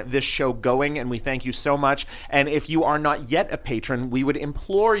keeping this show going, and we thank you so much. And if you are not yet a patron, we would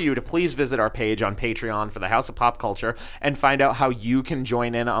implore you to please visit our page on Patreon for the House of Pop Culture and find out how you can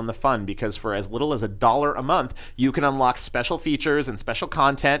join in on the fun, because for as little as $1 a month, you can unlock special features and special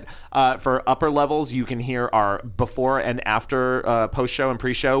content. For upper levels, you can hear our before and after post-show and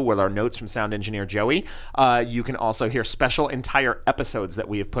pre-show with our notes from sound engineer Joey. You can also hear special entire episodes that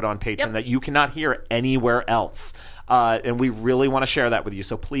we have put on Patreon that you cannot hear anywhere else. And we really want to share that with you,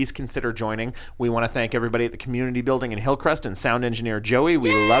 so please consider joining. We want to thank everybody at the community building in Hillcrest and sound engineer Joey.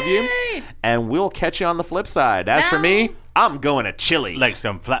 We love you, and we'll catch you on the flip side. As for me, I'm going to Chili's. Like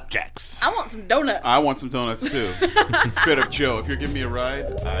some flapjacks. I want some donuts. I want some donuts too. Straight up Joe, if you're giving me a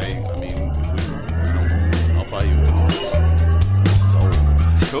ride, I mean, if we don't, I'll buy you.